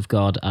terms of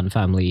God and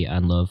family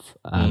and love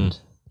and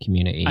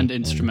community And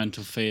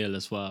instrumental feel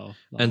as well.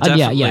 Like, And And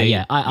definitely,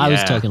 I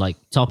was talking like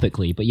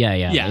topically, but yeah,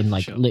 Yeah, in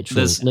like sure.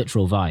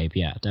 literal vibe.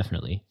 Yeah,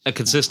 definitely. a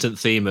consistent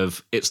theme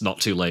of it's not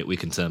too late, we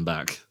can turn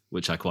back,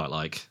 which I quite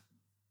like.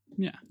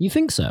 yeah. You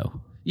think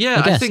so?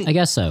 Yeah, I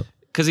guess so.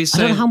 because he's I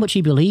don't saying, know how much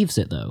he believes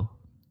it though.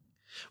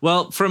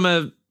 well, from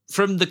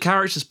the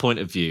character's point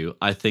of view,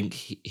 I think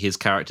his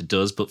character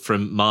does, but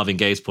from Marvin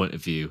Gaye's point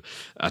of view,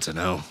 I don't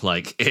know.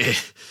 Like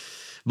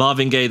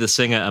Marvin Gaye the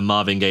singer and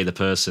Marvin Gaye the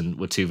person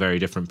were two very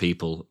different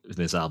people in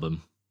this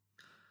album.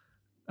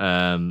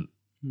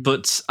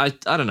 But I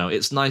don't know.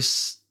 It's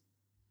nice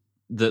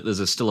that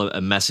there's still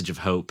a message of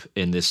hope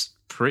in this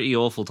pretty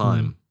awful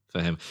time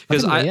for him.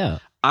 Because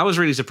I was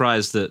really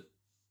surprised that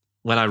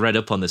when I read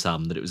up on this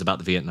album that it was about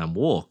the Vietnam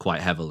War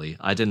quite heavily.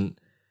 I didn't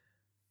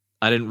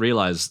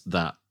realize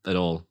that at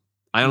all.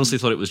 I honestly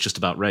thought it was just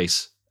about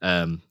race.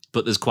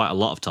 But there's quite a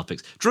lot of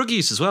topics. Drug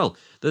use as well.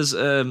 There's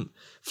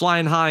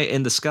Flying High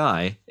in the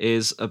Sky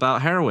is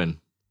about heroin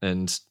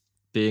and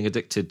being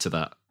addicted to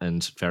that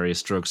and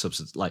various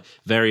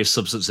various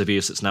substance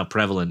abuse that's now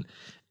prevalent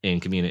in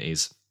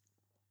communities.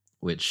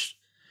 Which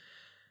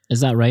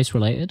Is that race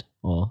related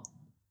or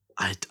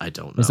I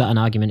don't know. is that an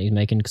argument he's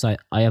making? Because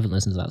I haven't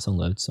listened to that song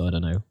loads, so I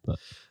don't know. But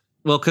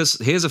Well, because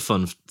here's a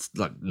fun,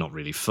 not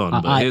really fun,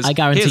 but I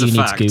guarantee here's you a need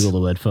fact. to Google the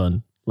word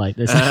fun. Like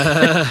this,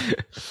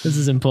 this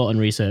is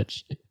important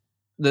research.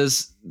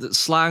 There's the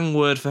slang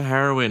word for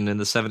heroin in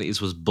the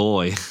 70s was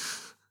boy.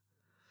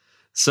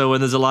 So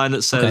when there's a line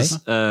that says,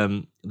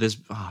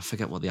 I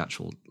forget what the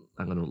actual,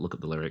 I'm going to look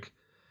up the lyric.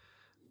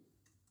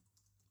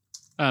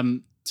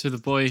 To the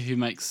boy who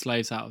makes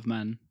slaves out of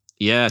men.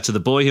 Yeah, to the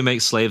boy who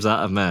makes slaves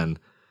out of men.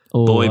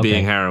 Oh, Boy okay.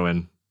 being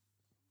heroin.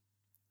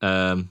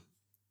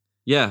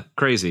 Yeah,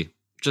 crazy.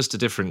 Just a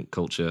different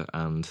culture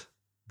and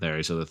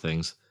various other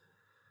things.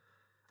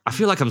 I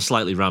feel like I'm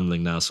slightly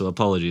rambling now, so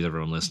apologies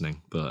everyone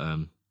listening. But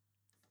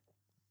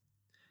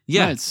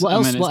yeah, No, it's- What I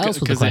else? mean, it's What good else were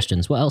the 'cause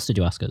questions? What else did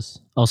you ask us?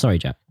 Oh, sorry,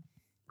 Jack.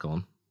 go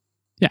on.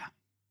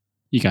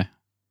 You go.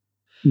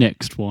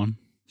 Next one.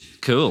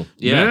 Cool.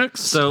 Yeah.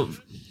 Next. So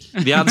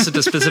the answer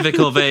to specific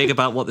or vague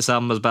about what this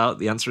album was about,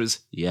 the answer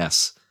is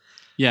yes.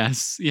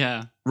 Yes.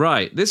 Yeah.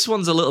 Right. This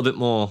one's a little bit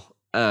more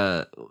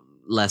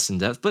less in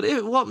depth.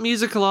 But what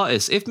musical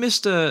artist, if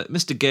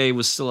Mr. Gaye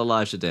was still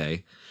alive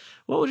today,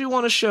 what would you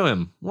want to show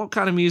him? What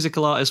kind of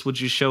musical artist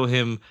would you show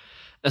him,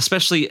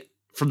 especially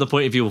from the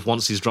point of view of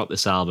once he's dropped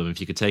this album,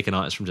 if you could take an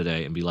artist from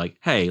today and be like,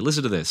 hey,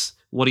 listen to this.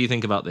 What do you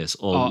think about this?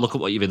 Or look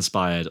at what you've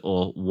inspired.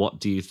 Or what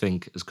do you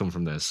think has come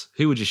from this?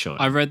 Who would you show him?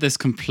 I read this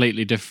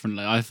completely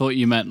differently. I thought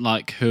you meant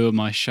like, who am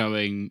I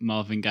showing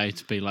Marvin Gaye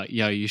to be like,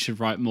 yo, you should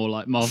write more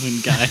like Marvin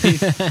Gaye.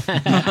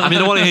 I mean,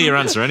 I want to hear your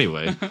answer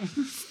anyway.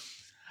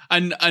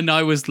 And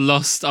I was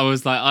lost. I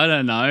was like, I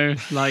don't know.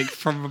 Like,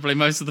 probably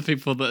most of the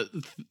people that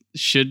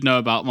should know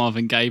about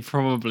Marvin Gaye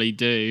probably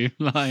do.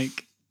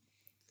 Like,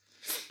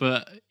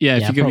 but yeah,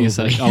 if Yeah, you give me a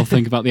probably. sec, I'll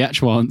think about the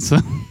actual answer.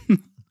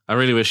 I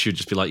really wish you'd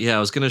just be like, yeah, I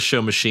was going to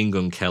show Machine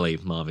Gun Kelly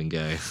Marvin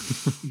Gaye.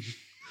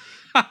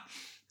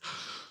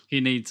 He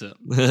needs it.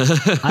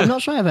 I'm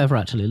not sure I've ever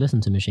actually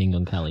listened to Machine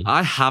Gun Kelly.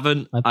 I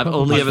haven't. I I've probably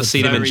only ever should.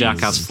 seen him in Very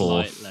Jackass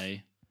 4.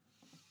 slightly.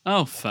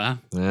 Oh, fair.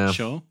 Yeah.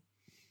 Sure.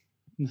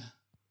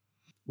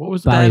 What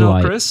was Barry the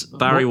White. Chris?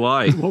 Barry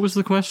White. What was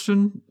the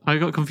question? I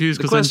got confused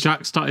The because then question-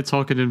 Jack started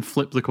talking and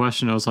flipped the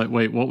question. I was like,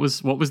 wait, what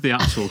was the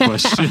actual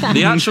question?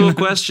 The actual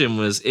question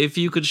was, if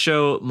you could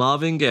show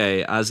Marvin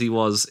Gaye as he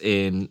was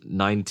in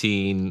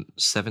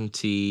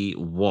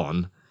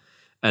 1971,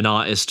 an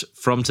artist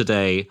from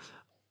today,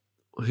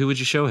 who would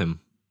you show him?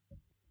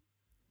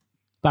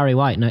 Barry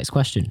White. Next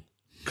question.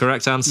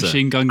 Correct answer.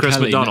 Machine Gun Chris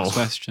Kelly. McDonald. Next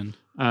question.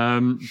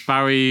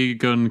 Barry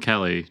Gun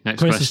Kelly.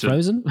 Next Chris question. is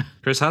frozen.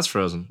 Chris has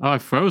frozen. Oh,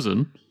 I've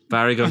frozen.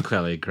 Barry Gun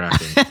Kelly,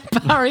 cracking.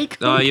 Barry.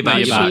 Oh, you're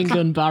back, you're Machine back.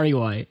 Gun Barry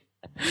White.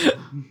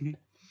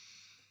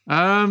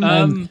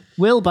 Um,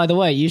 Will, by the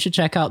way, you should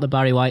check out the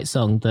Barry White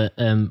song that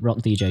Rock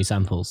DJ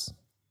samples.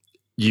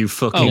 You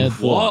fucking Oh,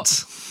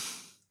 what?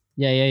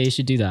 Yeah, you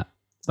should do that.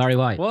 Barry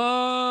White.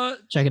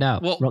 What? Check it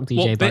out. What- Rock what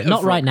DJ. bit But of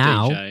not right Rock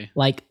now. DJ?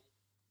 Like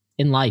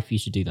in life, you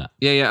should do that.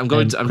 Yeah, I'm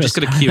going to. I'm Chris, just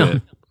going to carry cue on.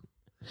 it.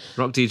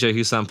 Rock DJ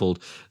who sample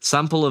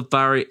of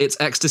Barry. It's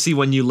Ecstasy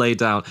When You Lay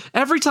Down.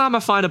 Every time I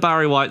find a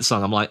Barry White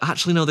song, I'm like,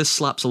 actually, no, this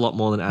slaps a lot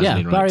more than Yeah,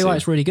 Anthony. Barry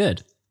White's really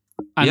good.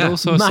 And Yeah.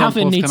 also a Marvin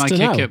sample of needs Can I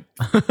to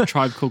Kick It?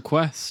 Tribe Called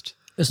Quest.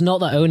 It's not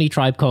the only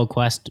Tribe Called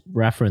Quest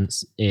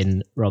reference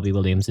in Robbie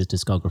Williams'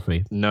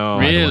 discography. No,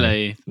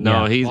 Really?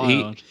 no, Yeah. he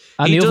Wild.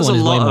 And He the other does one a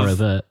is way lot more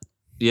of- overt.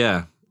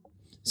 yeah.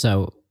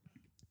 So,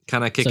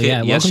 Can I kick so it?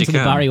 yeah, Yes, welcome you to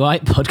can. the Barry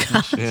White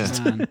podcast. Yeah.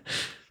 Man.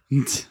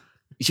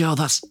 Yo,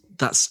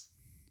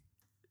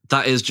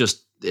 that is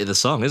just the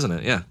song, isn't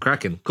it? Yeah,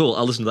 cracking. Cool.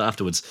 I'll listen to that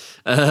afterwards.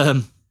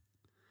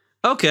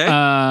 Okay.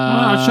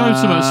 I'd show him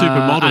something super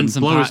modern, and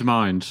some blow his pack-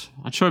 mind.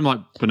 I'd show him like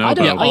I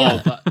don't-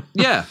 Bonobo. yeah.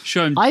 yeah.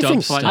 Show him I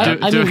think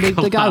dubstep. I do mean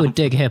a the guy collab. would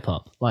dig hip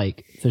hop,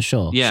 like for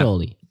sure, Yeah.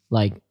 surely.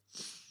 Like,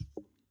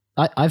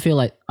 I feel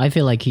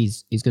like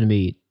he's going to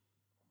be.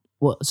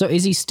 Well, so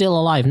is he still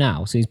alive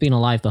now? So he's been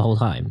alive the whole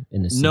time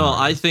in this. No,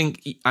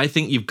 scenario? I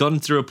think you've gone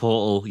through a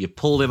portal. You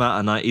pulled him out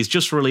at night. He's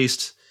just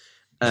released.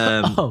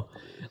 Oh,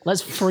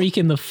 let's freak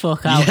him the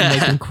fuck out and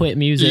make him quit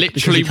music.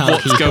 because he Literally can't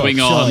what's keep up. going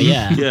Sure, on.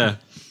 yeah. Yeah.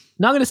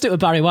 Now I'm going to stick with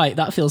Barry White.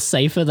 That feels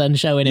safer than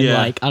showing him Yeah.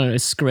 like I don't know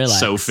Skrillex.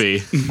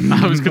 Sophie.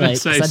 I was going to Like,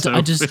 say 'cause so.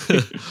 I just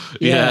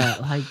Yeah.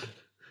 like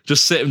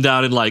Just sit him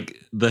down in like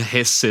the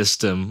Hiss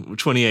system,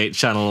 28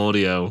 channel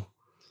audio,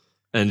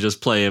 and just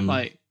play him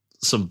Like,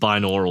 some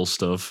binaural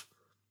stuff.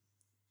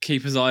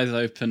 keep his eyes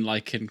open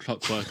like in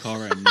Clockwork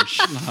Orange.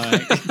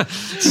 Like,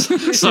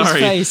 Sorry,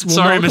 face will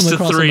sorry, not come Mr.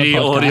 across on the 3D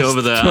audio podcast.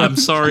 over there. I'm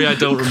sorry, I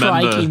don't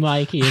Crikey, remember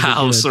Mikey, is it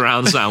how good?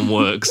 surround sound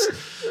works.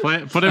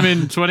 Put him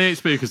in 28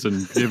 speakers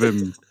and give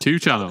him 2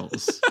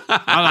 channels.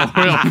 And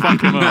we'll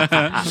fuck him up.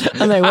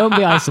 and they won't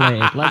be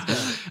isolated.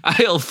 Let's go.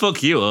 It'll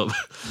fuck you up.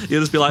 You'll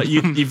just be like,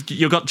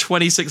 you've got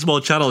 26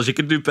 more channels. You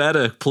can do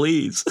better,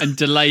 please. and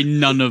delay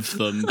none of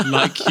them.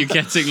 Like you're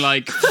getting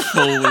like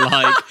full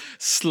like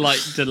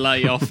slight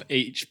delay off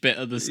each bit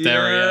of the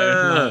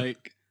stereo. Yeah.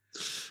 Like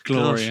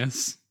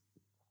glorious.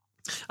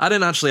 I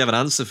didn't actually have an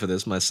answer for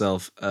this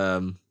myself.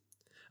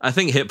 I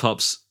think hip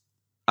hop's.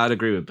 I'd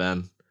agree with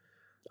Ben.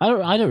 I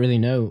don't really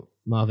know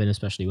Marvin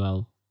especially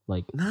well.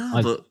 Like No,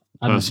 but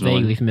I'm Personally.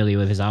 vaguely familiar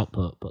with his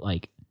output, but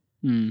like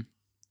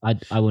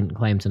I wouldn't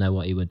claim to know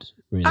what he would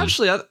really.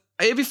 actually,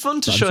 it'd be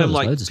fun to But I'm show sure him there's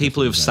like loads of stuff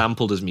people he who've does.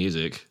 sampled his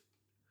music,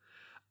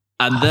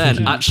 and I then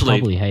think he'd actually,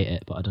 probably hate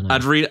it, but I don't know.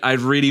 I'd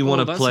really want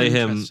to that's play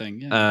him interesting,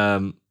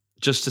 yeah.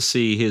 just to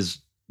see his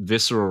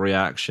visceral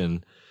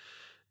reaction.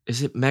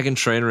 Is it Megan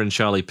Trainor and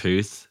Charlie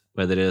Puth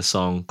where they did a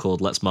song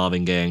called "Let's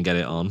Marvin Gaye and Get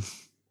It On"?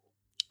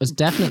 It's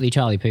definitely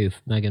Charlie Puth.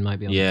 Megan might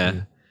be on Yeah. it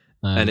too.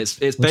 And it's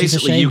which is a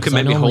basically shame "You Can 'cause I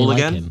Make Me normally Whole like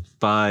Again" him.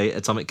 by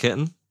Atomic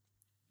Kitten,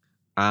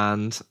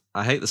 and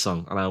I hate the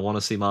song, and I want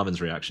to see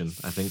Marvin's reaction.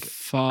 I think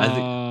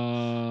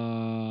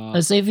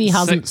As if he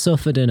hasn't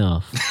suffered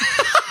enough.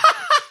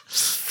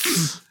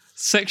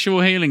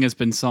 Sexual Healing has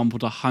been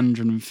sampled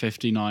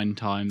 159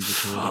 times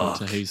according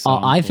to who's Oh,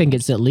 I think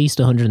it's at least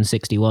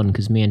 161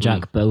 because me and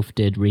Jack both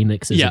did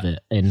remixes Yeah. of it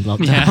in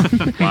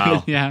lockdown.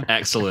 wow, yeah.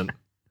 excellent.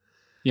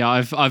 Yeah,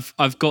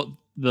 I've got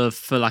the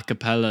full a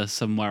cappella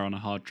somewhere on a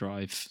hard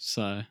drive.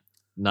 So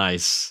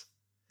Nice.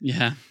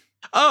 yeah.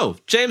 Oh,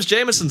 James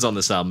Jameson's on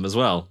this album as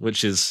well,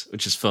 which is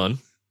fun,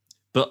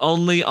 but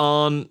only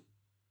on.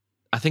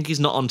 I think he's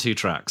not on 2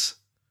 tracks,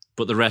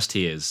 but the rest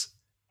he is,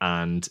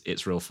 and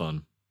it's real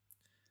fun.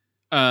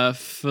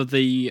 For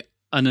the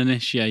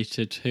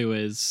uninitiated, who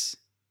is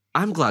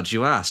I'm glad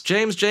you asked.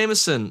 James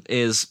Jameson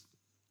is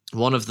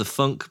one of the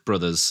Funk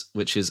Brothers,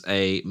 which is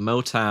a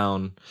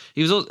Motown.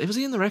 Was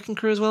he in the Wrecking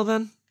Crew as well,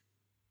 Ben?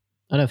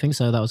 I don't think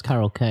so. That was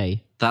Carol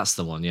Kay. That's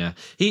the one, yeah.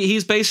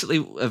 He's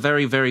basically a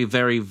very, very,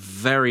 very,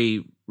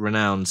 very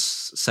renowned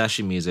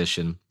session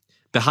musician.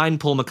 Behind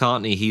Paul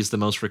McCartney, he's the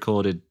most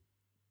recorded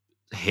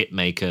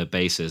hitmaker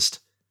bassist.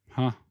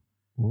 huh?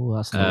 Oh,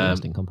 that's an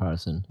interesting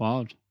comparison.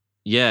 Wild.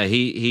 Yeah,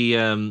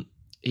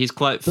 he's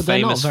quite But they're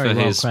not famous very for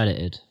well his.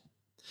 credited.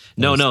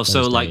 No. those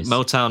So like days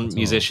Motown at all,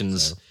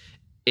 musicians, so.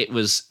 it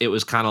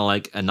was kind of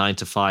like a 9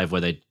 to 5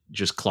 where they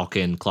just clock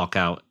in, clock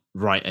out,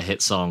 write a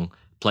hit song,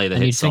 play the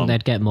And hit you'd think song.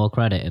 they'd get more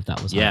credit if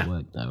that was Yeah. how it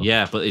worked, though.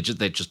 Yeah, but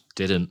they just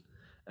didn't.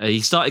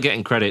 He started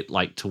getting credit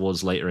like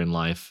towards later in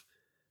life,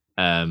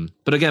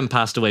 but again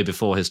passed away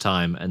before his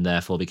time, and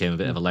therefore became a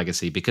bit of a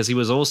legacy because he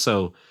was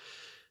also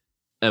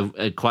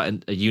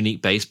quite a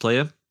unique bass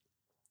player.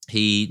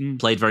 He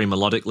played very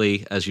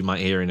melodically, as you might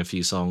hear in a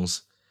few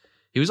songs.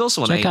 He was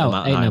also on Check Ain't No out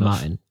Mountain Ain't High No Enough.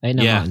 Mountain. Ain't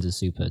No Yeah. Mountain's is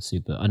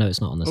super. I know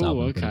it's not on this Oh,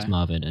 album, but okay. it's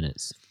Marvin, and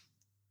it's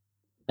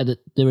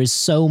there is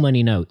so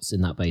many notes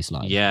in that bass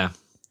line. Yeah,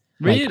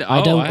 Like, Really?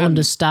 I don't hadn't-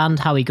 understand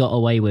how he got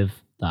away with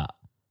that.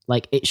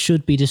 Like, it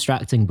should be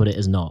distracting, but it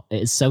is not.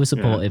 It is so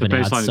supportive, the and it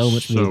bass has line so is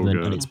much so movement,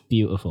 good. and it's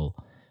beautiful.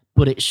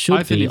 But it should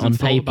I've be even on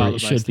thought paper. about It the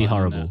should be bass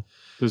line in horrible.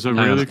 There's a Hang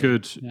on. really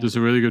good. There's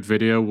a really good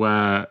video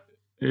where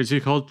is he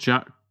called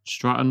Jack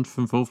Stratton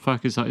from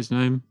Wolfpack? Is that his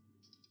name?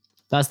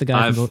 That's the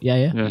guy. From,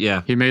 yeah.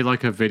 Yeah. He made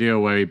like a video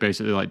where he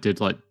basically like did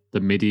like the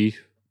MIDI,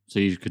 so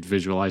you could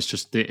visualize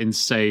just the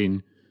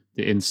insane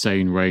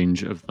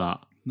range of that,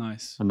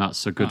 Nice. and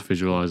that's a good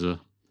visualizer.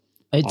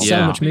 It's Yeah.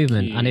 so much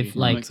movement, and That if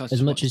like makes sense as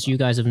to much watch as that. you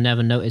guys have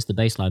never noticed the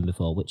bass line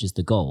before, which is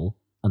the goal,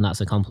 and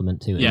that's a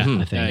compliment to it. Yeah. I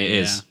think Yeah, it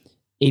is.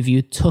 if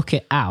you took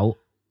it out,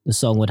 the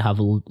song would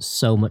have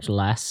so much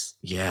less.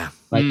 Yeah.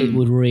 Like it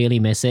would really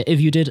miss it. If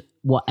you did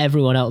what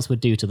everyone else would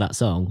do to that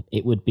song,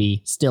 it would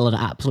be still an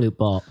absolute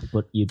bop,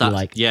 but you'd be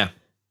like, yeah.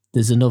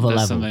 there's another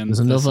level. something- There's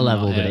another something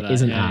level not that here it that-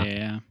 isn't yeah, at.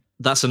 Yeah.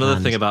 That's another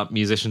And- thing about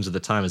musicians of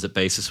the time is that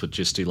bassists would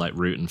just do like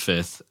root and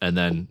fifth and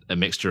then a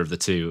mixture of the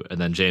two.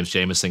 And then James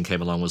Jameson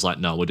came along and was like,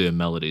 no, we're doing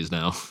melodies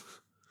now.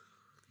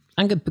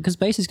 And because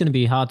bass is going to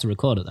be hard to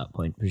record at that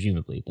point,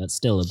 presumably. That's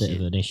still a bit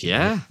of an issue.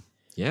 Yeah.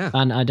 Yeah.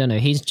 And I don't know,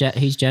 he's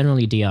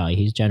generally DI,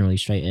 he's generally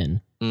straight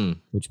in,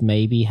 which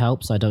maybe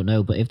helps, I don't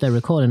know. But if they're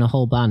recording a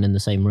whole band in the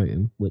same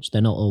room, which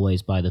they're not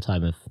always by the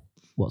time of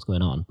what's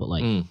going on, but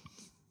like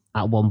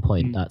at one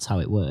point that's how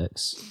it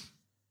works.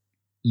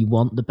 You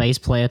want the bass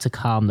player to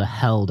calm the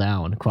hell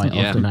down quite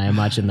often. I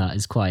imagine that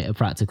is quite a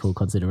practical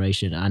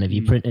consideration. And if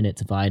you're printing it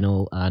to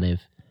vinyl and if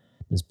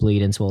there's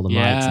bleed into all the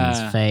mics and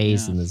there's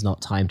phase and there's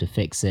not time to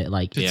fix it,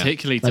 like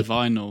particularly to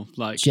vinyl,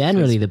 like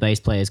generally the bass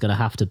player is going to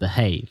have to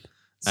behave.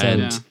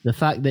 So the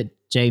fact that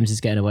James is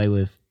getting away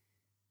with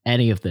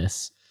any of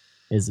this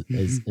is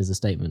a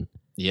statement.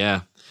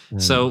 Yeah.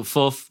 So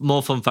for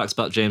more fun facts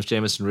about James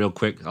Jamerson, real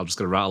quick, I'm just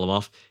going to rattle them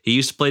off. He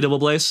used to play double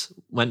bass,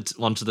 went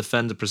on to the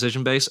Fender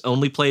Precision bass,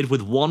 only played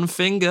with one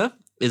finger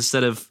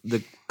instead of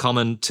the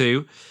common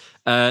two.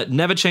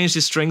 Never changed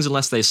his strings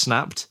unless they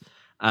snapped.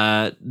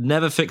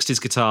 Never fixed his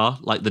guitar.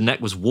 Like the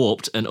neck was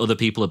warped, and other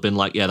people have been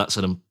like, "Yeah,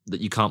 that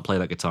you can't play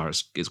that guitar.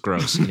 It's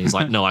gross." And he's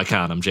like, "No, I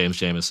can. I'm James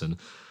Jamerson."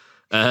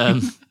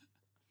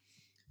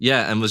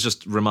 Yeah, and was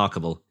just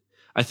remarkable.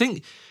 I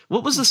think,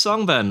 what was the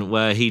song, Ben,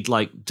 where he'd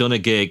like done a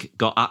gig,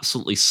 got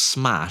absolutely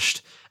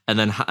smashed, and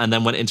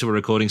then went into a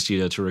recording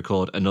studio to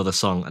record another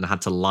song and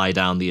had to lie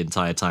down the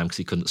entire time because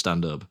he couldn't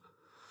stand up?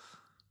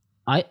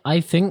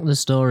 I think the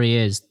story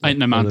is that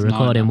they were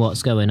recording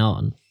What's Going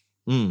On,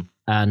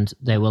 and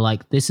they were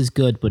like, "This is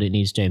good, but it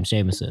needs James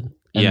Jamerson."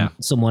 And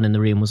someone in the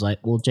room was like,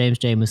 "Well, James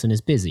Jamerson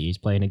is busy. He's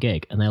playing a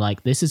gig." And they're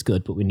like, "This is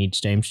good, but we need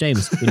James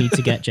Jamerson. We need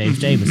to get James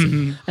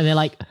Jamerson." And they're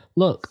like,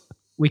 "Look,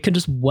 we can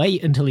just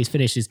wait until he's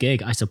finished his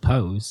gig, I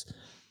suppose."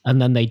 And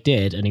then they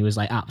did, and he was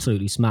like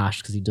absolutely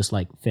smashed because he just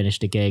like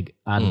finished a gig.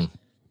 And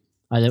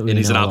I don't really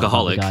he's know an a lot about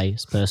alcoholic. the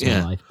guy's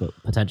personal life, but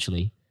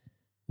potentially,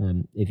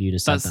 if you'd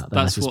have said that, then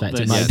I that's what suspect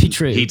the- it might be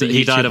true. He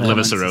died of liver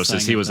comments are cirrhosis.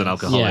 saying He it was an does.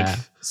 alcoholic. Yeah.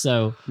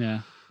 So,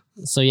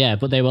 Yeah.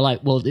 but they were like,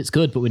 "Well, it's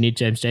good, but we need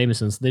James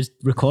Jamerson." So they just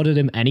recorded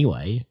him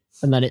anyway.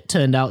 And then it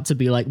turned out to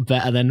be like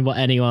better than what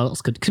anyone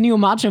else could. Can you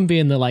imagine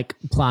being the like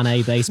plan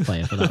A bass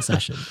player for that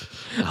session?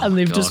 And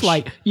they've just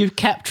like, you've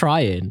kept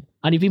trying.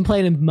 And you've been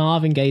playing in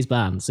Marvin Gaye's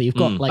band. So you've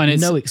got like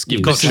no excuse.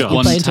 You've got Like, shot. you're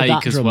One playing to that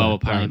take as drummer, well,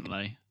 like-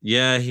 apparently.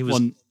 Yeah, he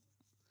was.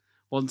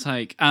 One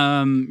take.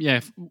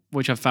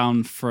 Which I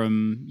found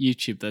from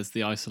YouTube. There's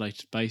the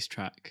isolated bass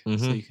track,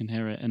 so you can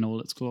hear it in all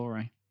its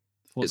glory.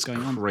 What's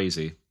going on?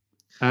 Crazy.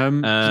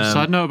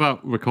 Side note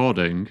about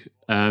recording.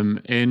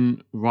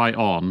 In Right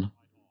On,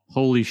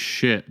 holy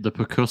shit, the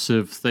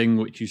percussive thing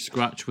which you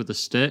scratch with a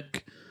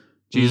stick.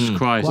 Jesus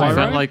Christ, Quite I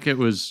felt right. like it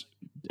was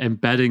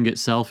embedding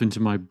itself into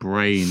my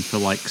brain for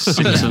like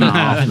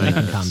 6.5 Make him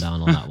minutes. calm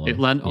down on that one. It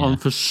went on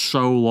for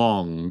so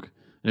long.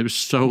 And it was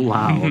so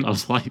loud. I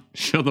was like,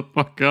 shut the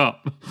fuck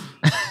up.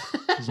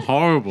 It was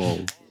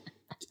horrible.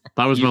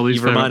 That was my least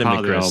you've favorite reminded part me,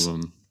 of the Chris.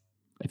 album.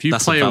 If you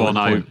That's a play valid one,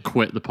 I point.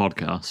 quit the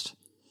podcast.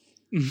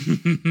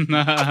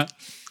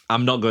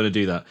 I'm not going to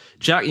do that.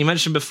 Jack, you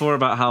mentioned before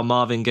about how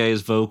Marvin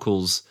Gaye's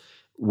vocals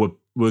were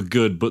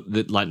good,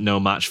 but like no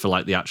match for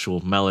like the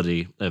actual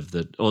melody of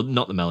or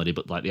not the melody,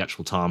 but like the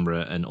actual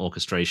timbre and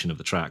orchestration of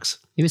the tracks.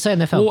 He was saying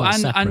they felt quite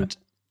separate. and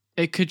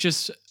it could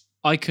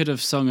I could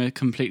have sung a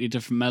completely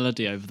different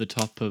melody over the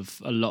top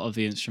of a lot of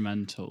the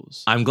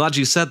instrumentals. I'm glad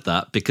you said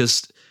that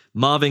because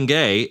Marvin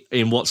Gaye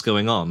in What's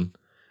Going On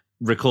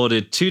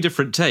recorded 2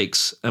 different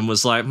takes and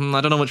was like,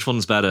 I don't know which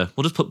one's better.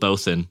 We'll just put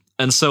both in.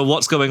 And so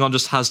What's Going On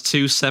just has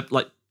 2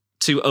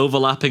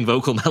 overlapping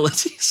vocal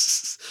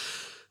melodies.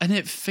 And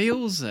it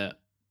feels it,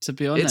 to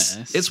be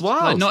honest. It's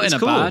wild. Like, not It's in a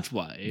cool. bad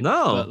way.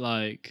 No. But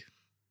like,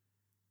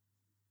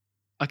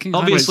 I can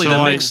Obviously kind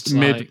they're of mixed,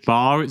 mid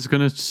bar, it's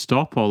going to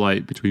stop, or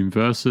like between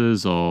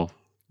verses, or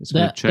it's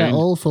going to They're change.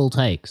 all full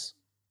takes.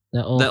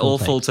 They're all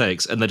full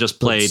takes, and they're just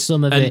But played.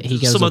 some of and it he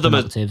goes some up of them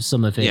an are, octave,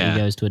 some of it yeah. he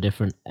goes to a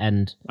different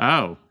end.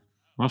 Oh.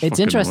 That's It's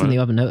fucking interesting that weird. you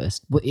haven't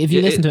noticed. But if you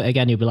Yeah, listen to it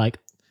again, you'll be like,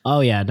 "Oh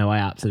yeah, no, I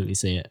absolutely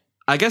see it."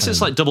 I guess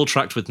it's like double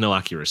tracked with no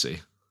accuracy.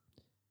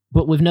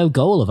 But with no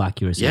goal of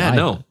accuracy. Yeah, either.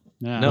 no.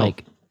 Yeah. No.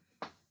 Like,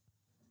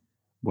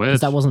 Weird.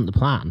 because that wasn't the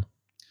plan.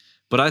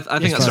 But I think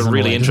As that's far as a I'm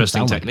really aware, it doesn't interesting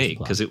sound like it's technique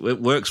the because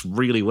it works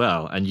really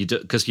well, and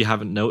because you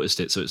haven't noticed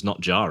it, so it's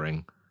not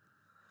jarring.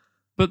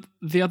 But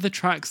the other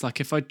tracks, like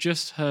if I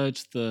just heard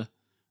the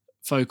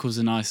vocals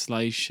in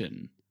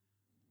isolation,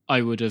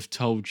 I would have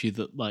told you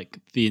that like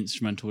the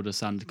instrumental would have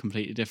sounded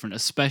completely different,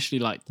 especially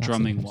like That's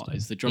drumming interesting.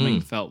 wise. The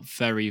drumming felt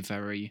very,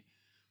 very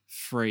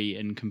free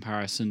in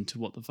comparison to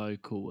what the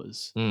vocal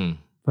was.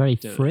 Very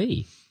Do it.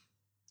 free.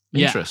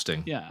 Yeah.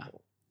 Interesting. Yeah.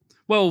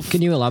 Well,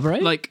 Can you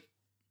elaborate? like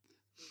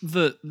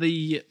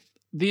the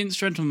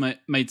instrumental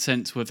made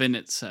sense within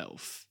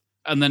itself,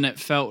 and then it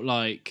felt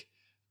like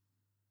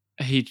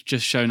he'd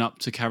just shown up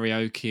to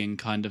karaoke and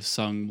kind of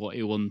sung what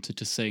he wanted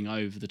to sing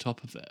over the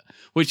top of it,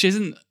 which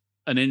isn't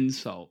an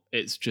insult.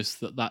 It's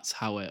just that's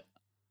how it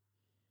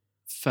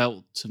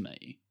felt to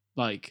me.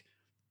 Like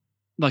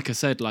I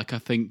said, like I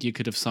think you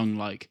could have sung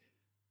like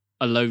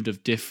a load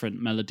of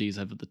different melodies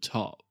over the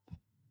top,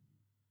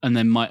 and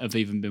there might have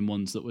even been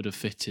ones that would have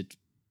fitted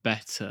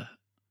better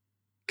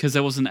because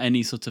there wasn't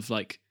any sort of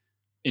like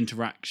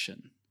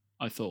interaction,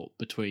 I thought,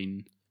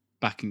 between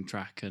backing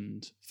track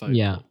and vocal.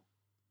 Yeah,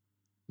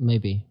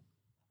 maybe.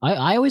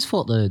 I always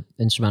thought the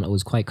instrumental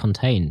was quite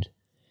contained.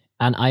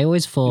 And I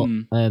always thought,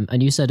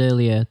 and you said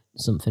earlier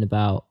something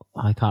about,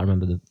 I can't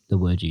remember the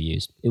word you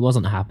used. It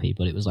wasn't happy,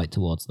 but it was like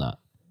towards that.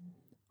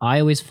 I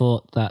always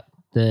thought that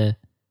a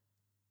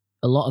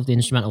lot of the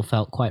instrumental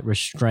felt quite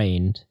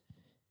restrained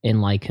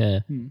in like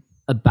a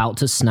about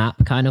to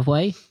snap kind of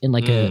way, in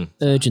like a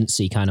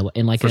urgency kind of way,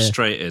 in like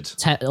frustrated.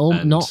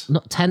 Not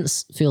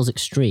tense feels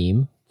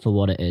extreme for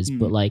what it is,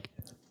 but like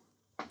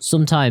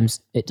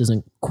sometimes it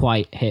doesn't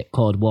quite hit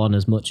chord 1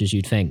 as much as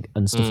you'd think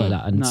and stuff like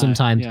that. And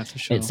sometimes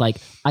it's like,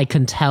 I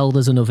can tell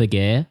there's another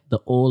gear that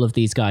all of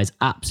these guys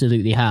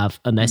absolutely have,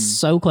 and they're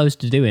so close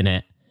to doing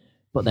it,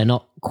 but they're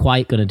not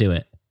quite going to do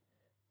it.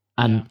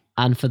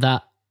 And for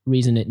that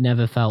reason, it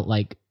never felt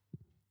like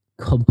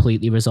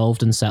completely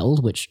resolved and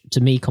settled, which to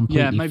me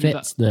completely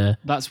fits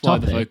that's why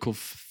topic. the vocal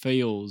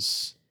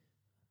feels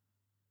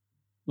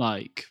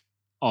like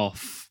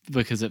off,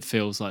 because it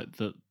feels like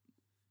that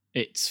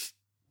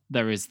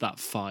there is that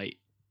fight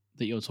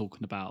that you're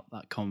talking about,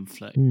 that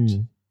conflict.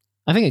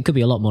 I think it could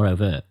be a lot more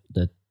overt,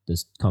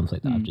 this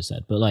conflict that I've just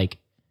said, but like,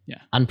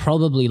 and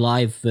probably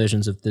live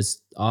versions of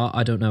this are,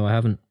 I don't know, I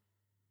haven't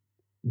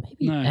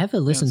ever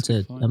listened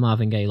to a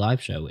Marvin Gaye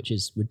live show, which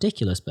is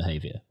ridiculous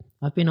behavior.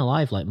 I've been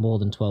alive like more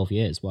than 12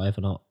 years. Why have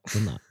I not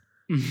done that?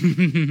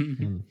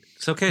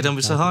 It's okay, don't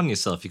be so hard on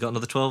yourself. You got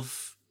another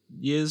 12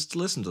 years to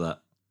listen to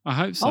that. I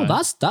hope so. Oh,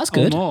 that's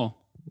good. More.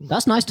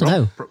 That's nice to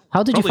know.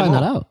 How did you find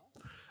that out?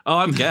 Oh,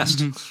 I've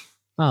guessed.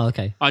 Oh,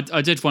 okay.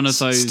 I did one of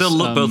those. Still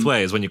look both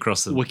ways when you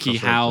cross the Wiki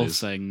cross the road, How please.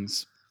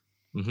 things.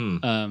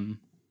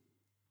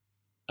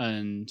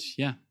 And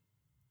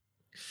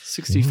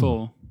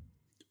 64.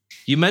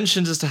 You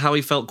mentioned as to how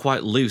he felt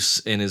quite loose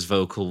in his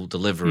vocal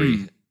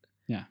delivery.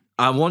 Yeah.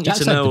 I want you Jack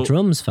to said know. the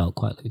drums felt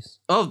quite loose.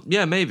 Oh,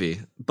 yeah,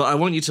 maybe. But I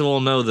want you to all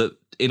know that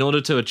in order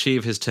to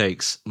achieve his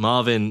takes,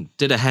 Marvin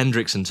did a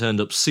Hendrix and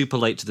turned up super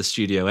late to the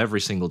studio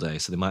every single day.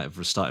 So they might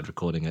have started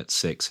recording at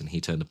 6 and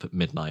he turned up at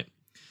midnight.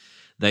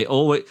 He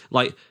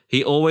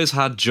always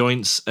had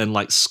joints and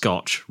like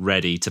scotch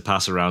ready to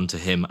pass around to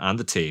him and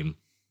the team.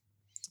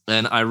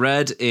 And I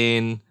read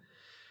in,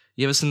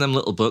 you ever seen them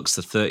little books,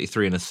 the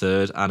 33 and a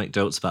third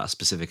anecdotes about a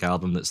specific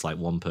album that's like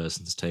one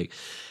person's take?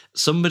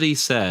 Somebody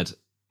said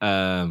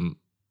that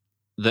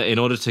in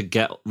order to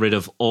get rid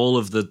of all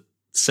of the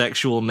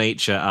sexual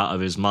nature out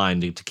of his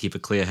mind to keep a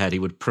clear head, he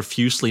would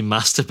profusely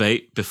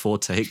masturbate before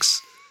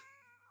takes.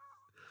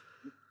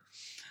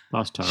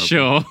 That's terrible.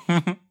 Sure.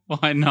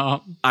 Why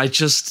not? I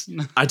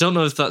don't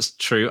know if that's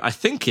true. I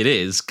think it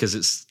is,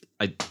 because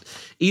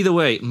either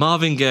way,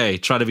 Marvin Gaye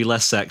tried to be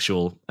less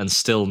sexual and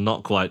still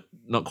not quite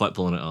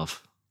pulling it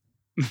off.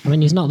 I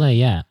mean, he's not there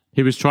yet.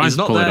 He was trying He's to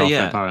not pull it there off,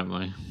 yet.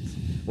 apparently.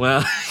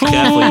 Well,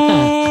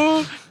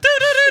 carefully.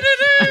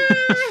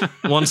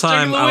 One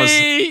time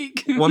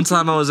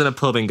I was in a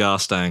pub in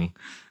Garstang,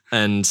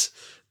 and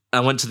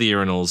I went to the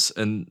urinals,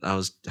 and I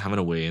was having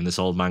a wee, and this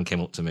old man came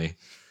up to me,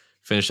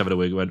 finished having a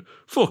wee, and went,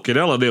 "Fucking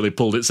hell, I nearly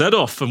pulled its head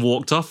off," and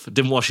walked off.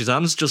 Didn't wash his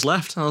hands, just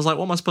left. And I was like,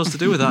 "What am I supposed to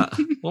do with that?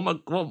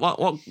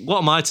 What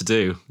am I to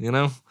do? You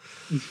know?"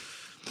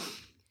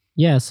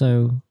 Yeah,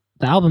 so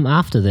the album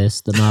after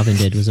this that Marvin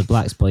did was a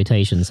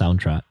blaxploitation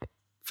soundtrack.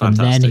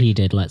 Fantastic. And then he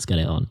did Let's Get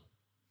It On.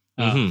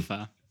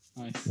 Fair.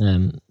 Nice.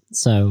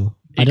 So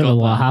I don't know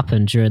what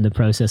happened during the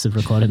process of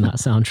recording that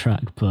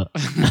soundtrack, but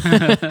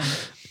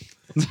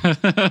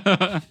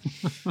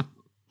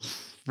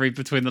Read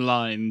between the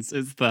lines.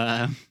 It's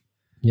there.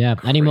 yeah.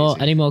 Any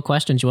more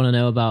questions you want to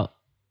know about?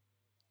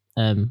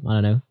 I don't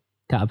know,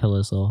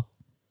 caterpillars or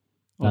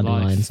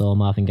dandelions or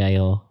Marvin Gaye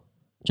or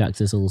Jack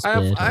Zizzle's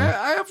beard.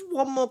 I have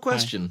one more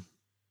question.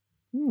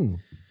 Hmm.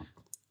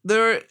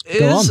 There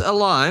is a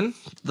line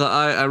that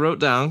I wrote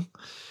down.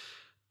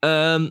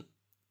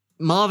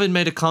 Marvin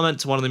made a comment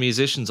to one of the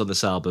musicians on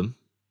this album,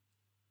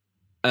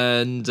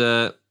 and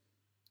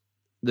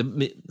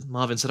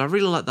Marvin said, "I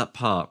really like that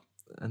part."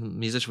 And the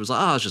musician was like,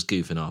 "I was just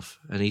goofing off."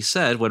 And he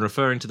said, when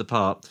referring to the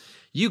part,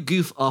 "You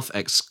goof off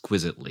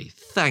exquisitely.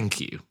 Thank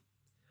you."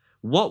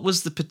 What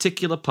was the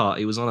particular part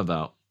he was on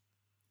about?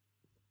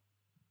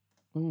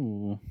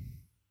 Ooh.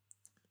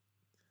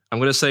 I'm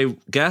going to say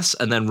guess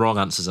and then wrong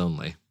answers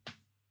only.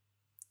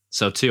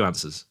 So 2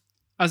 answers.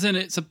 As in,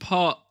 it's a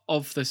part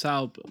of this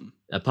album.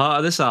 A part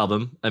of this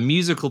album, a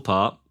musical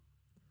part,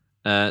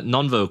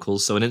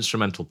 non-vocals, so an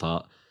instrumental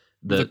part.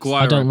 The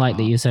I don't like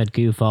that part. you said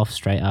goof off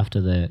straight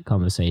after the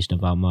conversation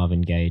about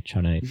Marvin Gaye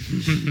trying to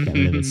get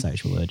rid of his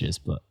sexual urges,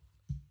 but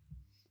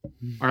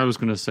I was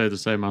going to say the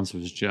same answer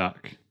as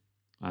Jack,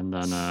 and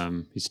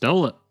then he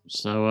stole it.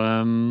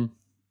 So,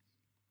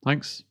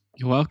 thanks.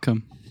 You're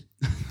welcome.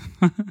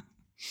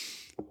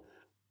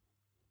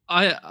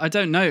 I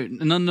don't know.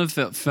 None of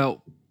it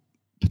felt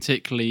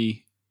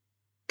particularly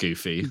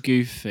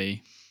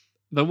Goofy.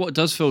 Though what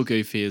does feel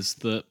goofy is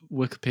that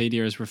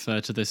Wikipedia has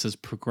referred to this as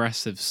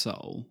progressive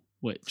soul,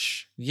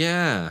 which...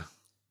 Yeah.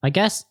 I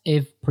guess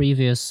if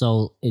previous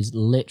soul is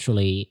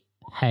literally,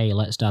 hey,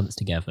 let's dance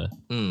together,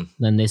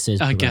 then this is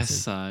I progressive.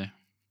 guess so.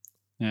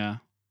 Yeah.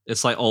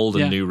 It's like old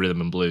and new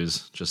rhythm and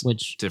blues, just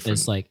which different.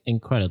 is like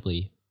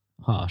incredibly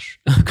harsh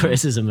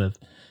criticism of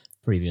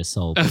previous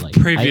soul. But like,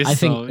 I think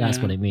soul, that's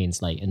what it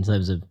means. Like in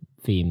terms of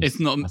themes, It's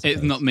not.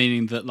 It's not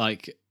meaning that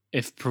like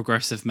if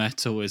progressive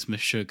metal is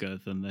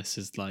Meshuggah, then this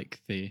is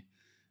like the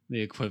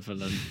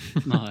equivalent.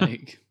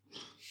 Like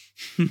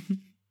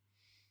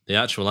the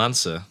actual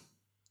answer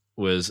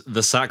was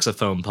the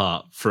saxophone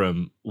part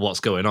from What's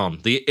Going On.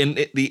 The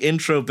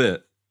intro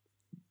bit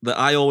that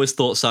I always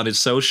thought sounded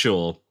so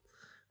sure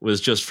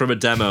was just from a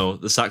demo.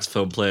 The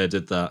saxophone player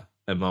did that,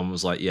 and Mum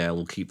was like, "Yeah,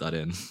 we'll keep that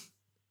in."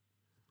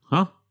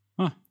 Huh?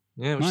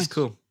 Yeah, which is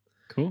cool.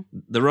 Cool.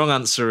 The wrong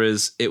answer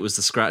is it was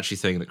the scratchy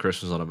thing that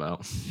Chris was on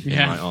about.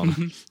 Yeah. Right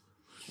on.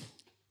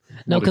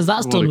 No, because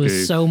that's done with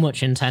goof. so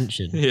much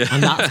intention, Yeah.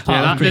 and that's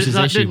part of Chris's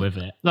issue with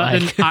it. That Like,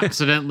 didn't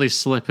accidentally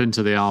slip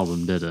into the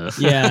album, did it?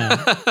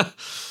 yeah,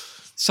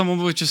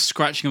 Someone was just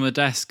scratching on the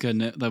desk,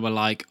 and they were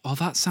like, "Oh,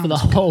 that sounds." for the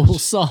whole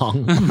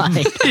song.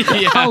 Like,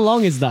 how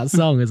long is that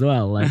song as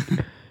well? Like,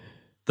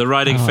 They're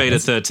writing fader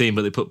that's- 13,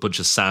 but they put a bunch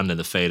of sand in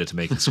the fader to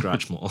make it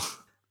scratch more.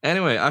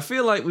 Anyway, I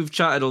feel like we've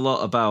chatted a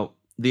lot about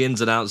the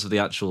ins and outs of the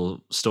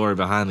actual story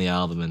behind the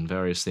album and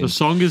various The things.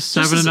 song is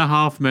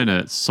 7.5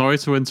 minutes. Sorry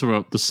to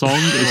interrupt. The song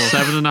is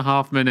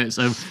 7.5 minutes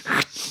of.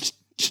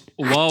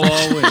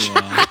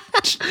 Whoa.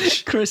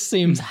 Chris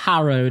seems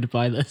harrowed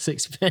by this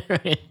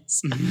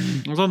experience.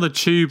 I was on the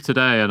tube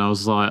today and I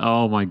was like,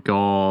 oh my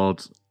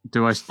God.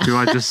 Do I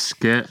just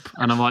skip?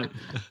 And I'm like,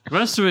 the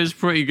rest of it is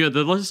pretty good.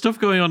 The stuff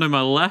going on in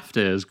my left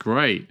ear is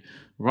great.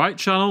 Right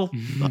channel,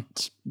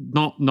 that's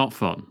not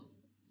fun.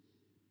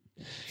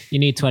 You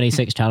need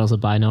 26 channels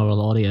of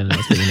binaural audio.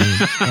 That's what you need.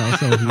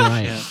 That's all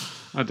right. Yeah.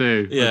 I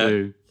do. Yeah. I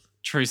do.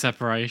 True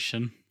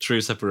separation.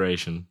 True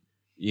separation.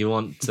 You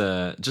want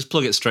just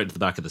plug it straight to the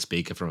back of the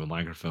speaker from a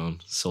microphone.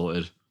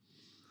 Sorted.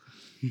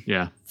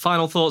 Yeah.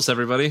 Final thoughts,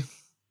 everybody.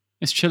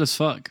 It's chill as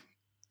fuck,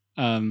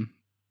 and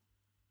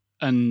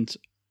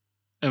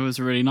it was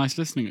a really nice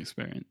listening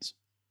experience.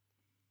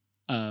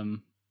 Yeah.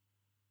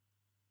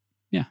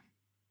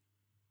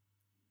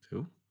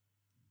 Cool.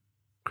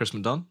 Chris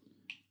McDonald?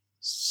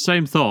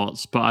 Same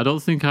thoughts, but I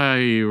don't think I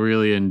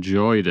really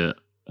enjoyed it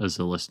as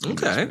a listening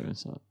Okay.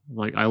 experience.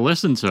 Like, I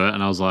listened to it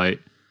and I was like,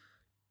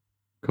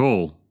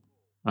 cool.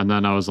 And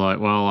then I was like,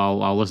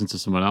 well, I'll listen to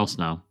someone else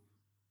now.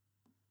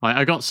 Like,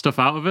 I got stuff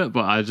out of it,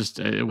 but it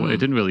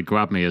didn't really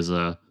grab me as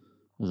an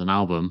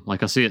album.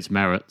 Like, I see its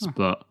merits,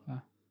 but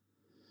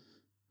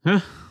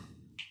could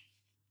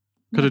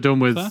have done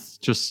with fair.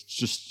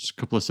 just a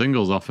couple of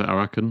singles off it, I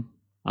reckon,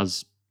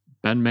 as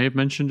Ben may have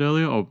mentioned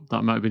earlier, or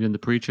that might have been in the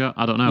pre-chat.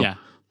 I don't know. Yeah.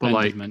 But Ben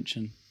like, did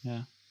mention.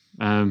 Yeah.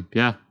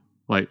 yeah,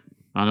 like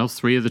I know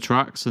 3 of the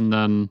tracks and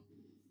then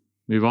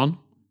move on.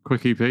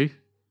 Quick EP,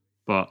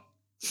 but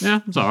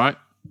yeah, it's all right.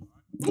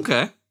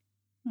 Okay.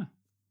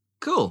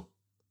 Cool.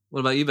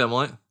 What about you, Ben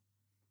White?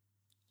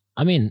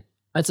 I mean,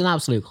 it's an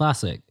absolute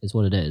classic, is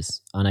what it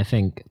is, and I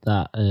think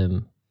that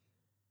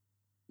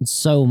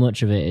so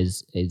much of it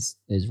is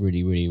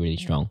really, really, really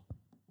strong.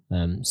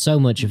 So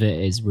much of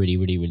it is really,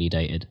 really, really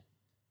dated.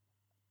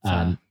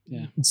 Yeah.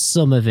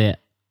 Some of it,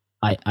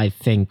 I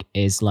think,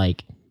 is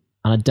like,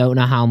 and I don't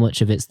know how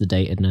much of it's the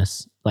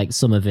datedness. Like,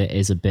 some of it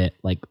is a bit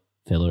like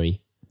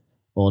fillery,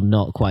 or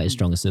not quite as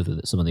strong as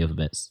some of the other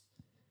bits.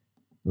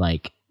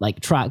 Like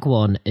track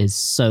 1 is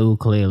so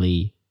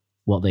clearly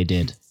what they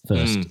did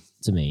first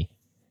to me.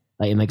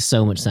 Like, it makes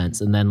so much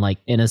sense. And then like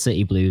Inner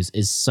City Blues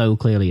is so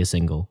clearly a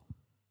single.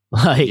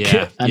 Like,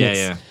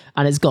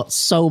 and it's got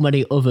so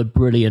many other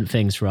brilliant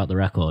things throughout the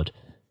record,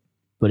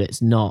 but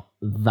it's not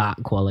that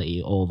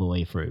quality all the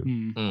way through.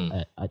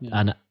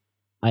 And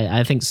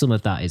I think some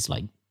of that is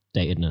like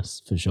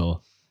datedness for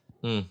sure.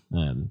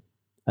 And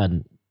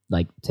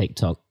like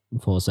TikTok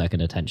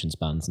 4-second attention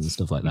spans and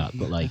stuff like that.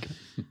 But like,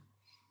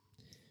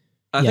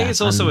 I think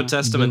it's also a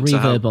testament the to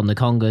reverb how... on the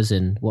congas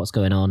and What's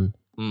Going On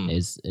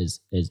is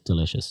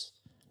delicious.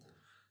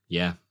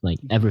 Yeah. Like,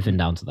 everything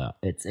down to that.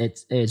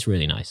 It's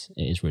really nice.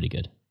 It is really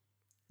good.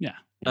 Yeah.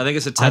 I think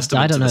it's a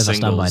testament I don't to know the if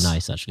singles. I stand by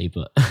nice, actually,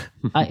 but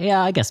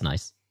I guess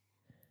nice.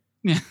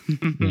 Yeah.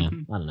 Yeah,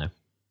 I don't know.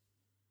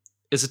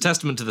 It's a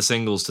testament to the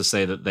singles to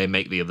say that they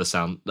make the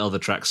other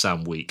tracks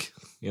sound weak,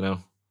 you know?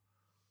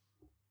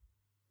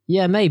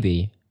 Yeah,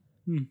 maybe.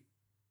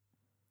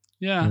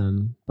 Yeah.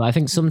 But I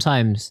think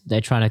sometimes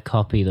they're trying to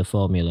copy the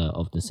formula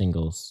of the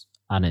singles,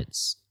 and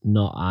it's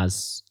not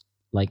as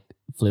like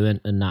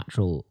fluent and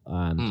natural.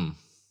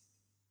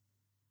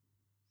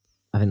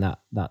 I think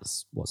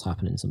that's what's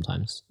happening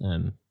sometimes.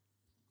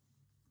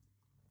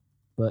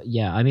 But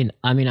yeah, I mean,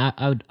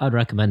 I'd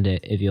recommend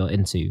it if you're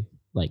into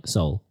like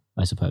soul,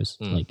 I suppose.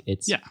 Like,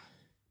 it's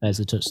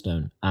a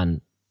touchstone,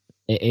 and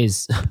it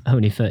is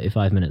only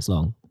 35 minutes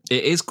long.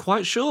 It is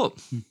quite short.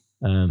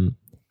 And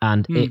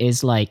it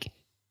is like,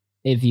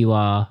 if you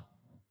are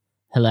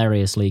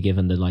hilariously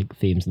given the like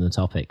themes and the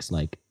topics,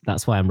 like,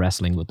 that's why I'm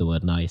wrestling with the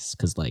word nice,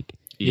 because like,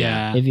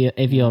 Yeah.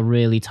 if you're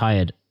really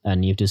tired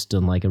and you've just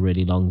done like a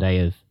really long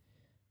day of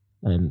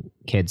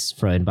kids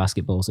throwing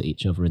basketballs at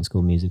each other in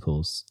school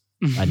musicals,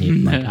 and you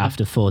like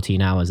after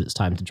 14 hours it's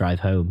time to drive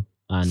home,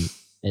 and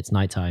it's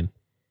nighttime,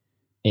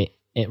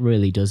 it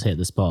really does hit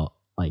the spot.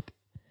 Like,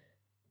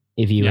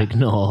 if you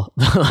ignore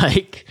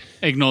like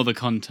ignore the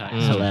context,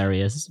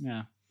 hilarious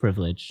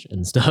privilege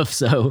and stuff.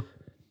 So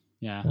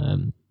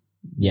and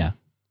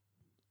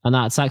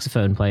that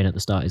saxophone playing at the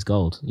start is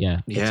gold.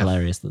 It's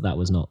hilarious that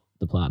was not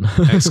the plan.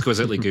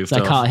 Exquisitely goofed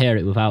off. I can't hear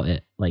it without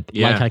it. Like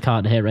I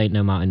can't hear Ain't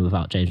No Mountain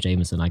without James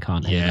Jamerson. I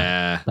can't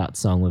hear that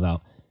song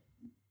without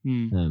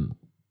and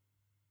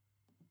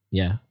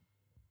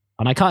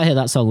I can't hear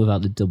that song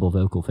without the double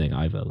vocal thing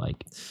either.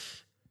 Like,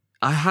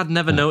 I had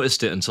never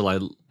noticed it until I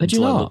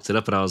looked it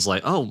up, and I was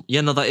like, oh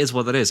yeah, no, that is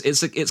what it is.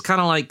 It's kind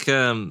of like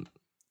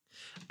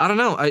I don't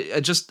know.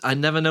 I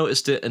never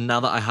noticed it, and now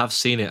that I have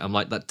seen it, I'm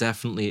like, that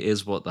definitely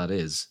is what that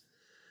is.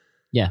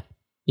 Yeah.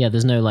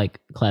 There's no like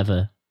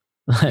clever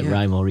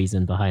rhyme or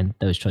reason behind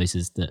those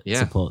choices that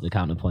support the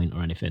counterpoint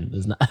or anything.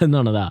 There's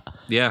none of that.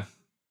 Yeah,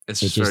 it's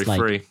just very like,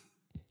 free.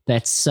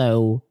 That's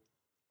so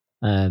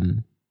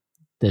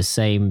the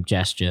same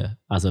gesture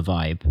as a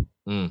vibe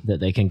that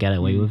they can get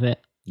away with it.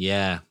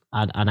 Yeah.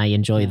 And I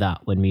enjoy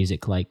that when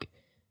music like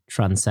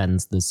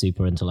transcends the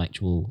super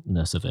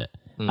intellectualness of it.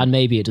 And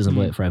maybe it doesn't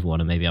work for everyone,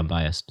 and maybe I'm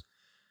biased.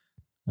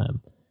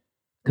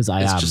 Because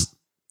I am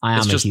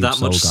It's a just huge that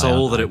much guy,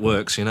 soul that it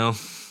works, you know?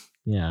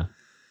 Yeah.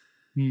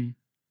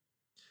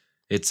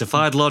 It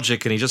defied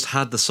logic, and he just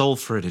had the soul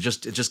for it. It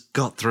just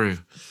got through.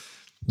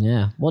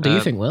 Yeah. What do you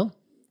think, Will?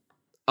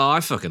 Oh, I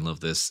fucking love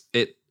this.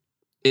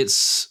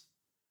 It's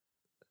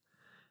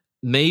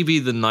maybe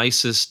the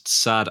nicest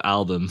sad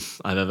album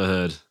I've ever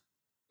heard.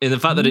 In the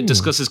fact that it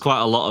discusses quite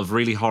a lot of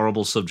really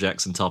horrible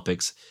subjects and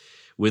topics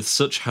with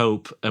such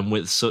hope and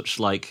with such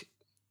like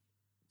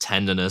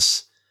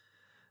tenderness.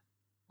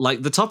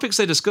 Like, the topics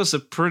they discuss are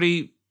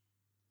pretty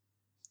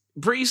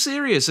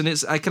serious,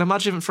 and I can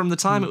imagine from the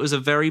time it was a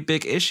very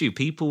big issue.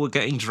 People were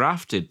getting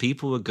drafted,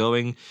 people were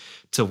going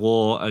to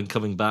war and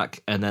coming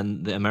back, and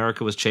then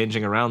America was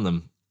changing around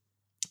them.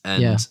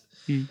 And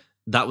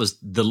that was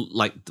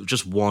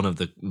just one of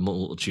the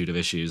multitude of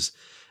issues.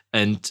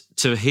 And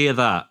to hear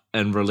that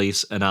and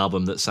release an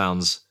album that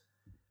sounds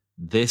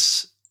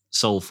this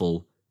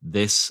soulful,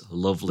 this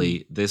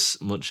lovely,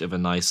 this much of a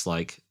nice,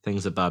 like,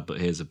 things are bad, but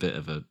here's a bit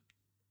of a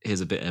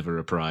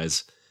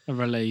reprise. A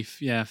relief,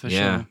 for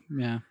sure.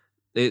 Yeah.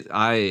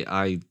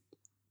 I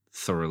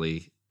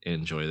thoroughly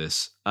enjoy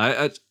this.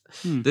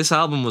 This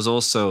album was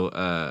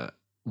also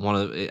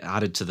it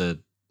added to the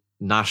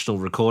National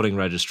Recording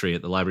Registry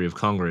at the Library of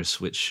Congress,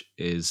 which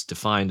is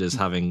defined as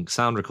having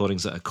sound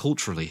recordings that are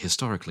culturally,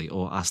 historically,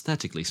 or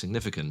aesthetically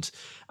significant,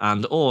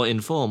 and or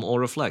inform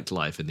or reflect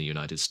life in the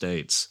United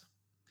States.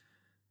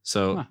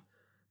 So,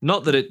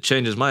 not that it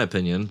changes my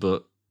opinion,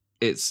 but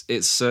it's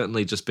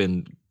certainly just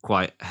been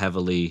quite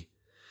heavily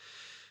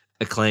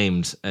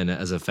acclaimed, and it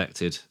has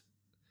affected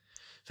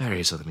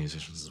various other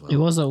musicians as well. It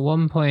was at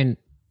one point,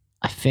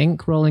 I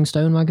think, Rolling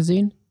Stone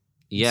magazine.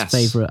 Yes.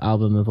 Favorite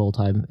album of all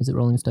time. Is it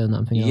Rolling Stone that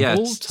I'm thinking of?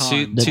 All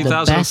time. The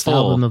 2004. best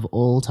album of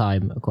all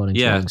time, according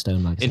to Rolling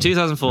Stone magazine. In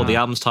 2004, the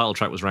album's title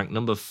track was ranked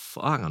number...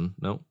 hang on,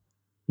 no.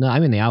 No, I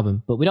mean the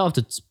album, but we don't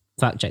have to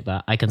fact check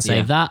that. I can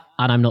say that,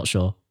 and I'm not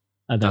sure.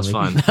 That's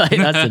fine.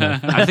 That's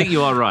enough. I think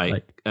you are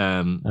right,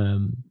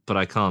 but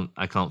I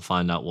can't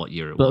find out what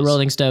year it was. But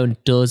Rolling Stone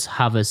does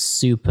have a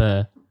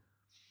super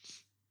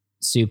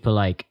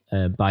like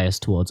bias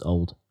towards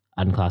old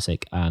and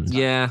classic and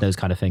those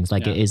kind of things.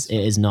 Like it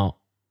is not.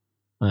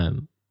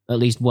 At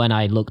least when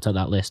I looked at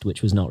that list,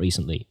 which was not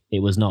recently, it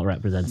was not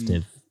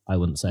representative. I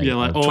wouldn't say. Yeah,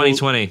 like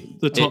 2020.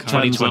 The top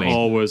 10s are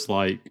always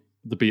like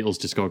the Beatles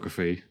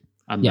discography,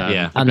 and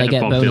and they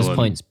get Bob bonus Dylan.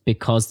 points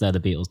because they're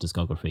the Beatles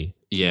discography.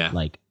 Yeah,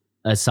 like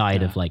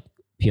aside of like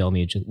pure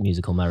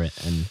musical merit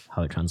and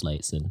how it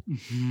translates, and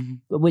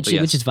which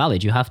is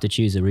valid. You have to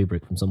choose a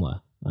rubric from somewhere.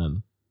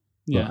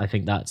 But I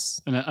think that's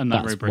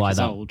that rubric why is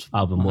that old.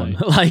 album won.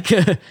 Like,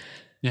 fair.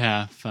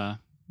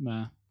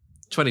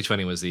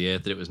 2020 was the year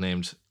that it was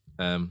named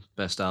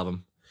best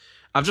album.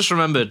 I've just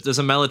remembered there's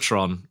a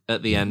Mellotron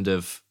at the end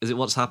of... Is it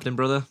What's Happening,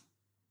 Brother?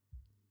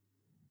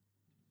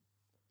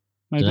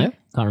 Maybe.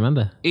 Can't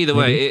remember. Either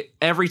way,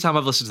 every time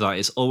I've listened to that,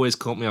 it's always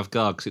caught me off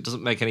guard because it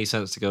doesn't make any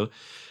sense to go...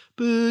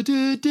 in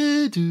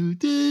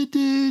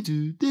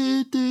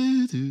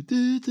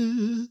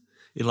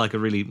like a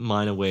really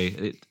minor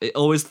way. It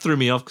always threw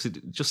me off because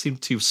it just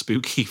seemed too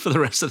spooky for the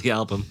rest of the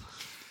album.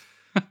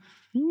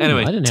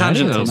 Anyway,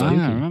 tangent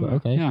over.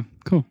 Okay. Yeah,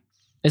 cool.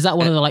 Is that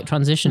one of the like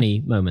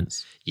transition-y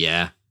moments?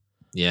 Yeah.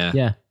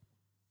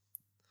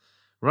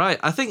 Right,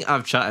 I think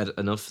I've chatted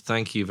enough.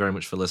 Thank you very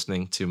much for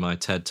listening to my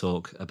TED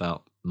Talk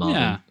about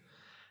Marvin.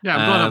 Yeah,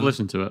 I'm glad I've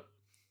listened to it.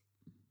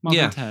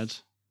 Marvin TED.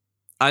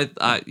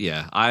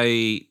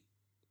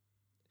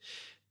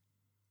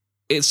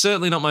 It's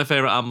certainly not my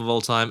favorite album of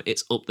all time.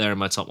 It's up there in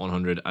my top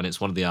 100, and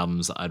it's one of the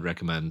albums that I'd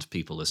recommend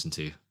people listen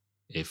to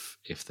if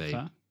they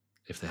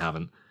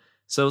haven't.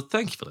 So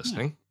thank you for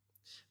listening.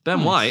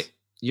 Ben White,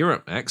 you're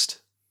up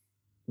next.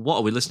 What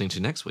are we listening to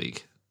next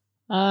week?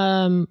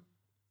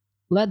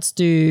 Let's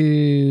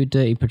do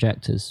Dirty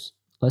Projectors.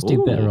 Let's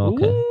do Bitter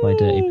Orca by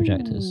Dirty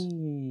Projectors.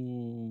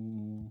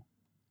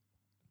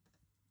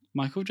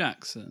 Michael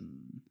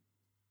Jackson.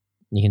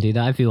 You can do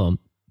that if you want.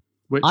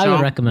 Which I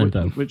would recommend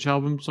both. Which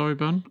album? Sorry,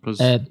 Ben. Because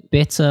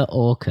Bitter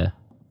Orca.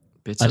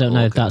 Bitter I don't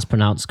know if Orca. that's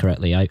pronounced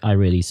correctly. I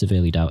really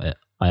severely doubt it.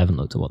 I haven't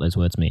looked at what those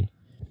words mean.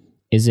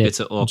 Is it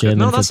Bitter Orca. German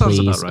No, that for sounds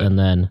about please? right. And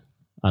then,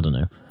 I don't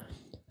know.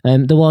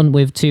 The one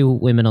with two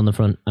women on the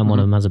front, and one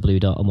of them has a blue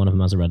dot, and one of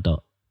them has a red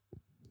dot.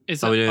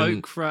 Is Are it we doing-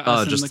 ochre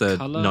oh, as in just the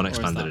colour,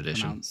 non-expanded or is that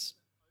edition? pronounced?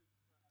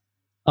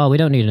 Oh, we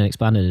don't need an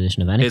expanded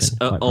edition of anything. It's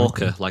quite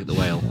Orca, frankly. like the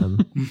whale.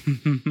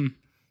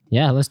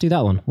 Yeah, let's do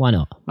that one. Why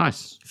not?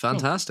 nice.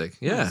 Fantastic.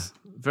 Yeah. Nice.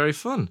 Very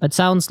fun. It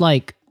sounds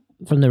like,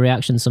 from the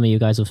reaction, some of you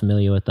guys are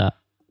familiar with that.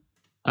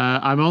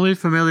 I'm only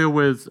familiar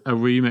with a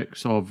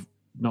remix of,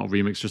 not a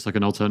remix, just like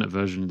an alternate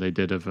version they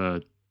did of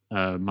a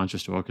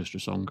Manchester Orchestra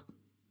song.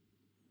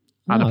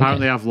 And Oh,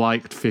 apparently okay. I've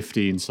liked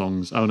 15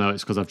 songs. Oh no,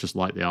 it's because I've just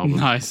liked the album.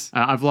 Nice.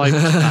 I've liked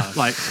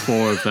like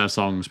 4 of their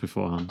songs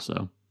beforehand,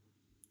 so.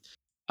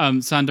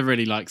 Sander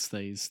really likes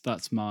these.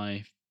 That's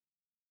my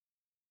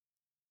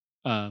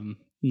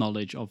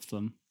knowledge of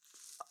them.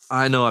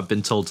 I know I've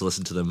been told to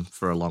listen to them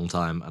for a long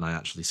time, and I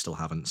actually still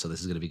haven't, so this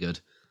is going to be good.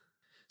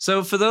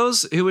 So for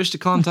those who wish to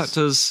contact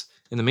us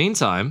in the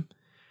meantime,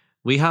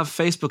 we have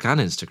Facebook and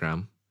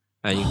Instagram.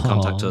 And you can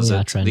contact us we are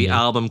at trendy.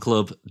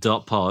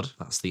 thealbumclub.pod.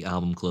 That's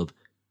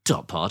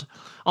thealbumclub.pod.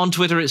 On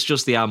Twitter, it's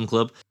just the Album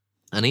Club.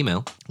 An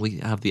email, we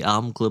have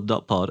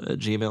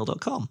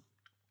thealbumclub.pod@gmail.com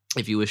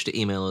if you wish to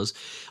email us.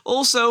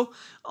 Also,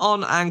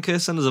 on Anchor,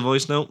 send us a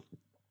voice note.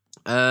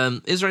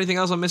 Is there anything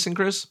else I'm missing,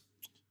 Chris?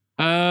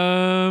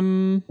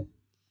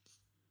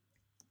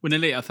 We're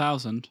nearly at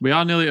 1,000. We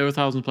are nearly at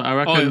 1,000 play. I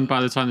reckon Oh,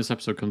 by the time this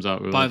episode comes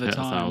out, we'll by have the hit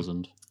time.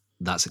 1,000.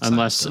 That's exciting.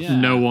 Unless stuff. Yeah.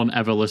 no one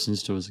ever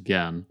listens to us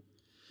again.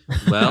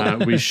 Well,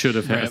 We should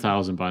have hit Rip.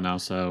 1,000 by now,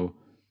 so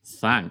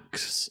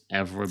thanks,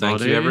 everybody.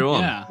 thank you, everyone.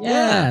 Yeah.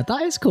 Yeah,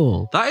 that is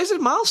cool. That is a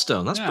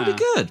milestone. That's Yeah. pretty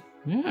good.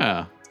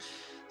 Yeah.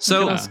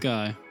 So, Let's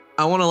go.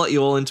 I want to let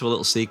you all into a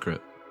little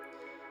secret.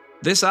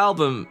 This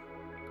album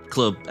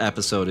club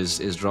episode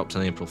is dropped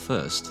on April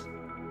 1st.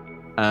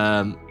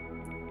 I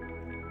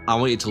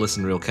want you to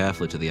listen real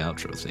carefully to the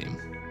outro theme.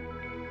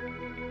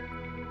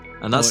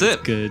 And that's It's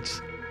it. good.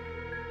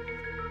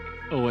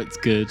 Oh, it's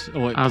good.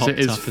 Oh, it As it popped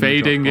is up in the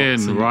fading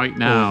Dropbox in and- right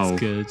now. Oh, it's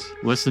good.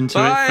 Listen to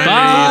Bye. it fade.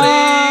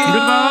 Bye.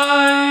 Goodbye.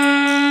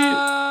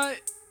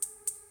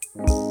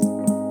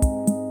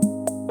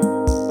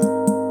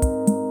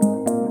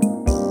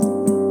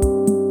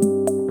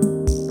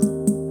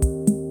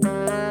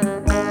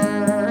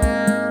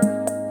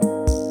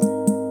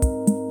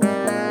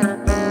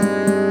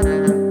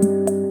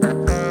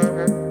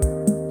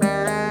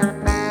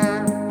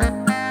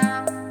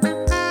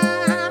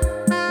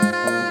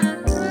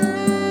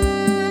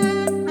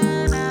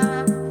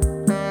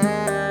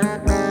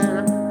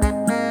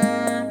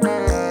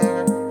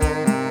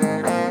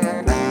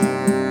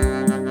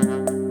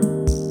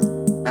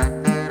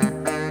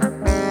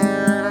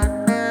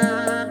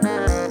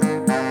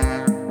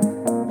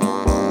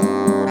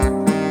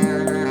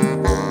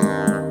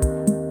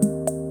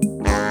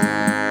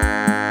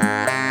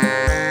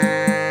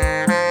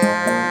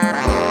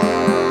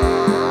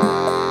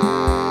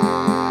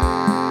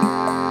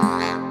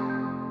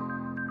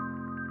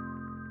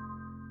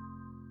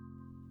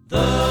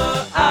 The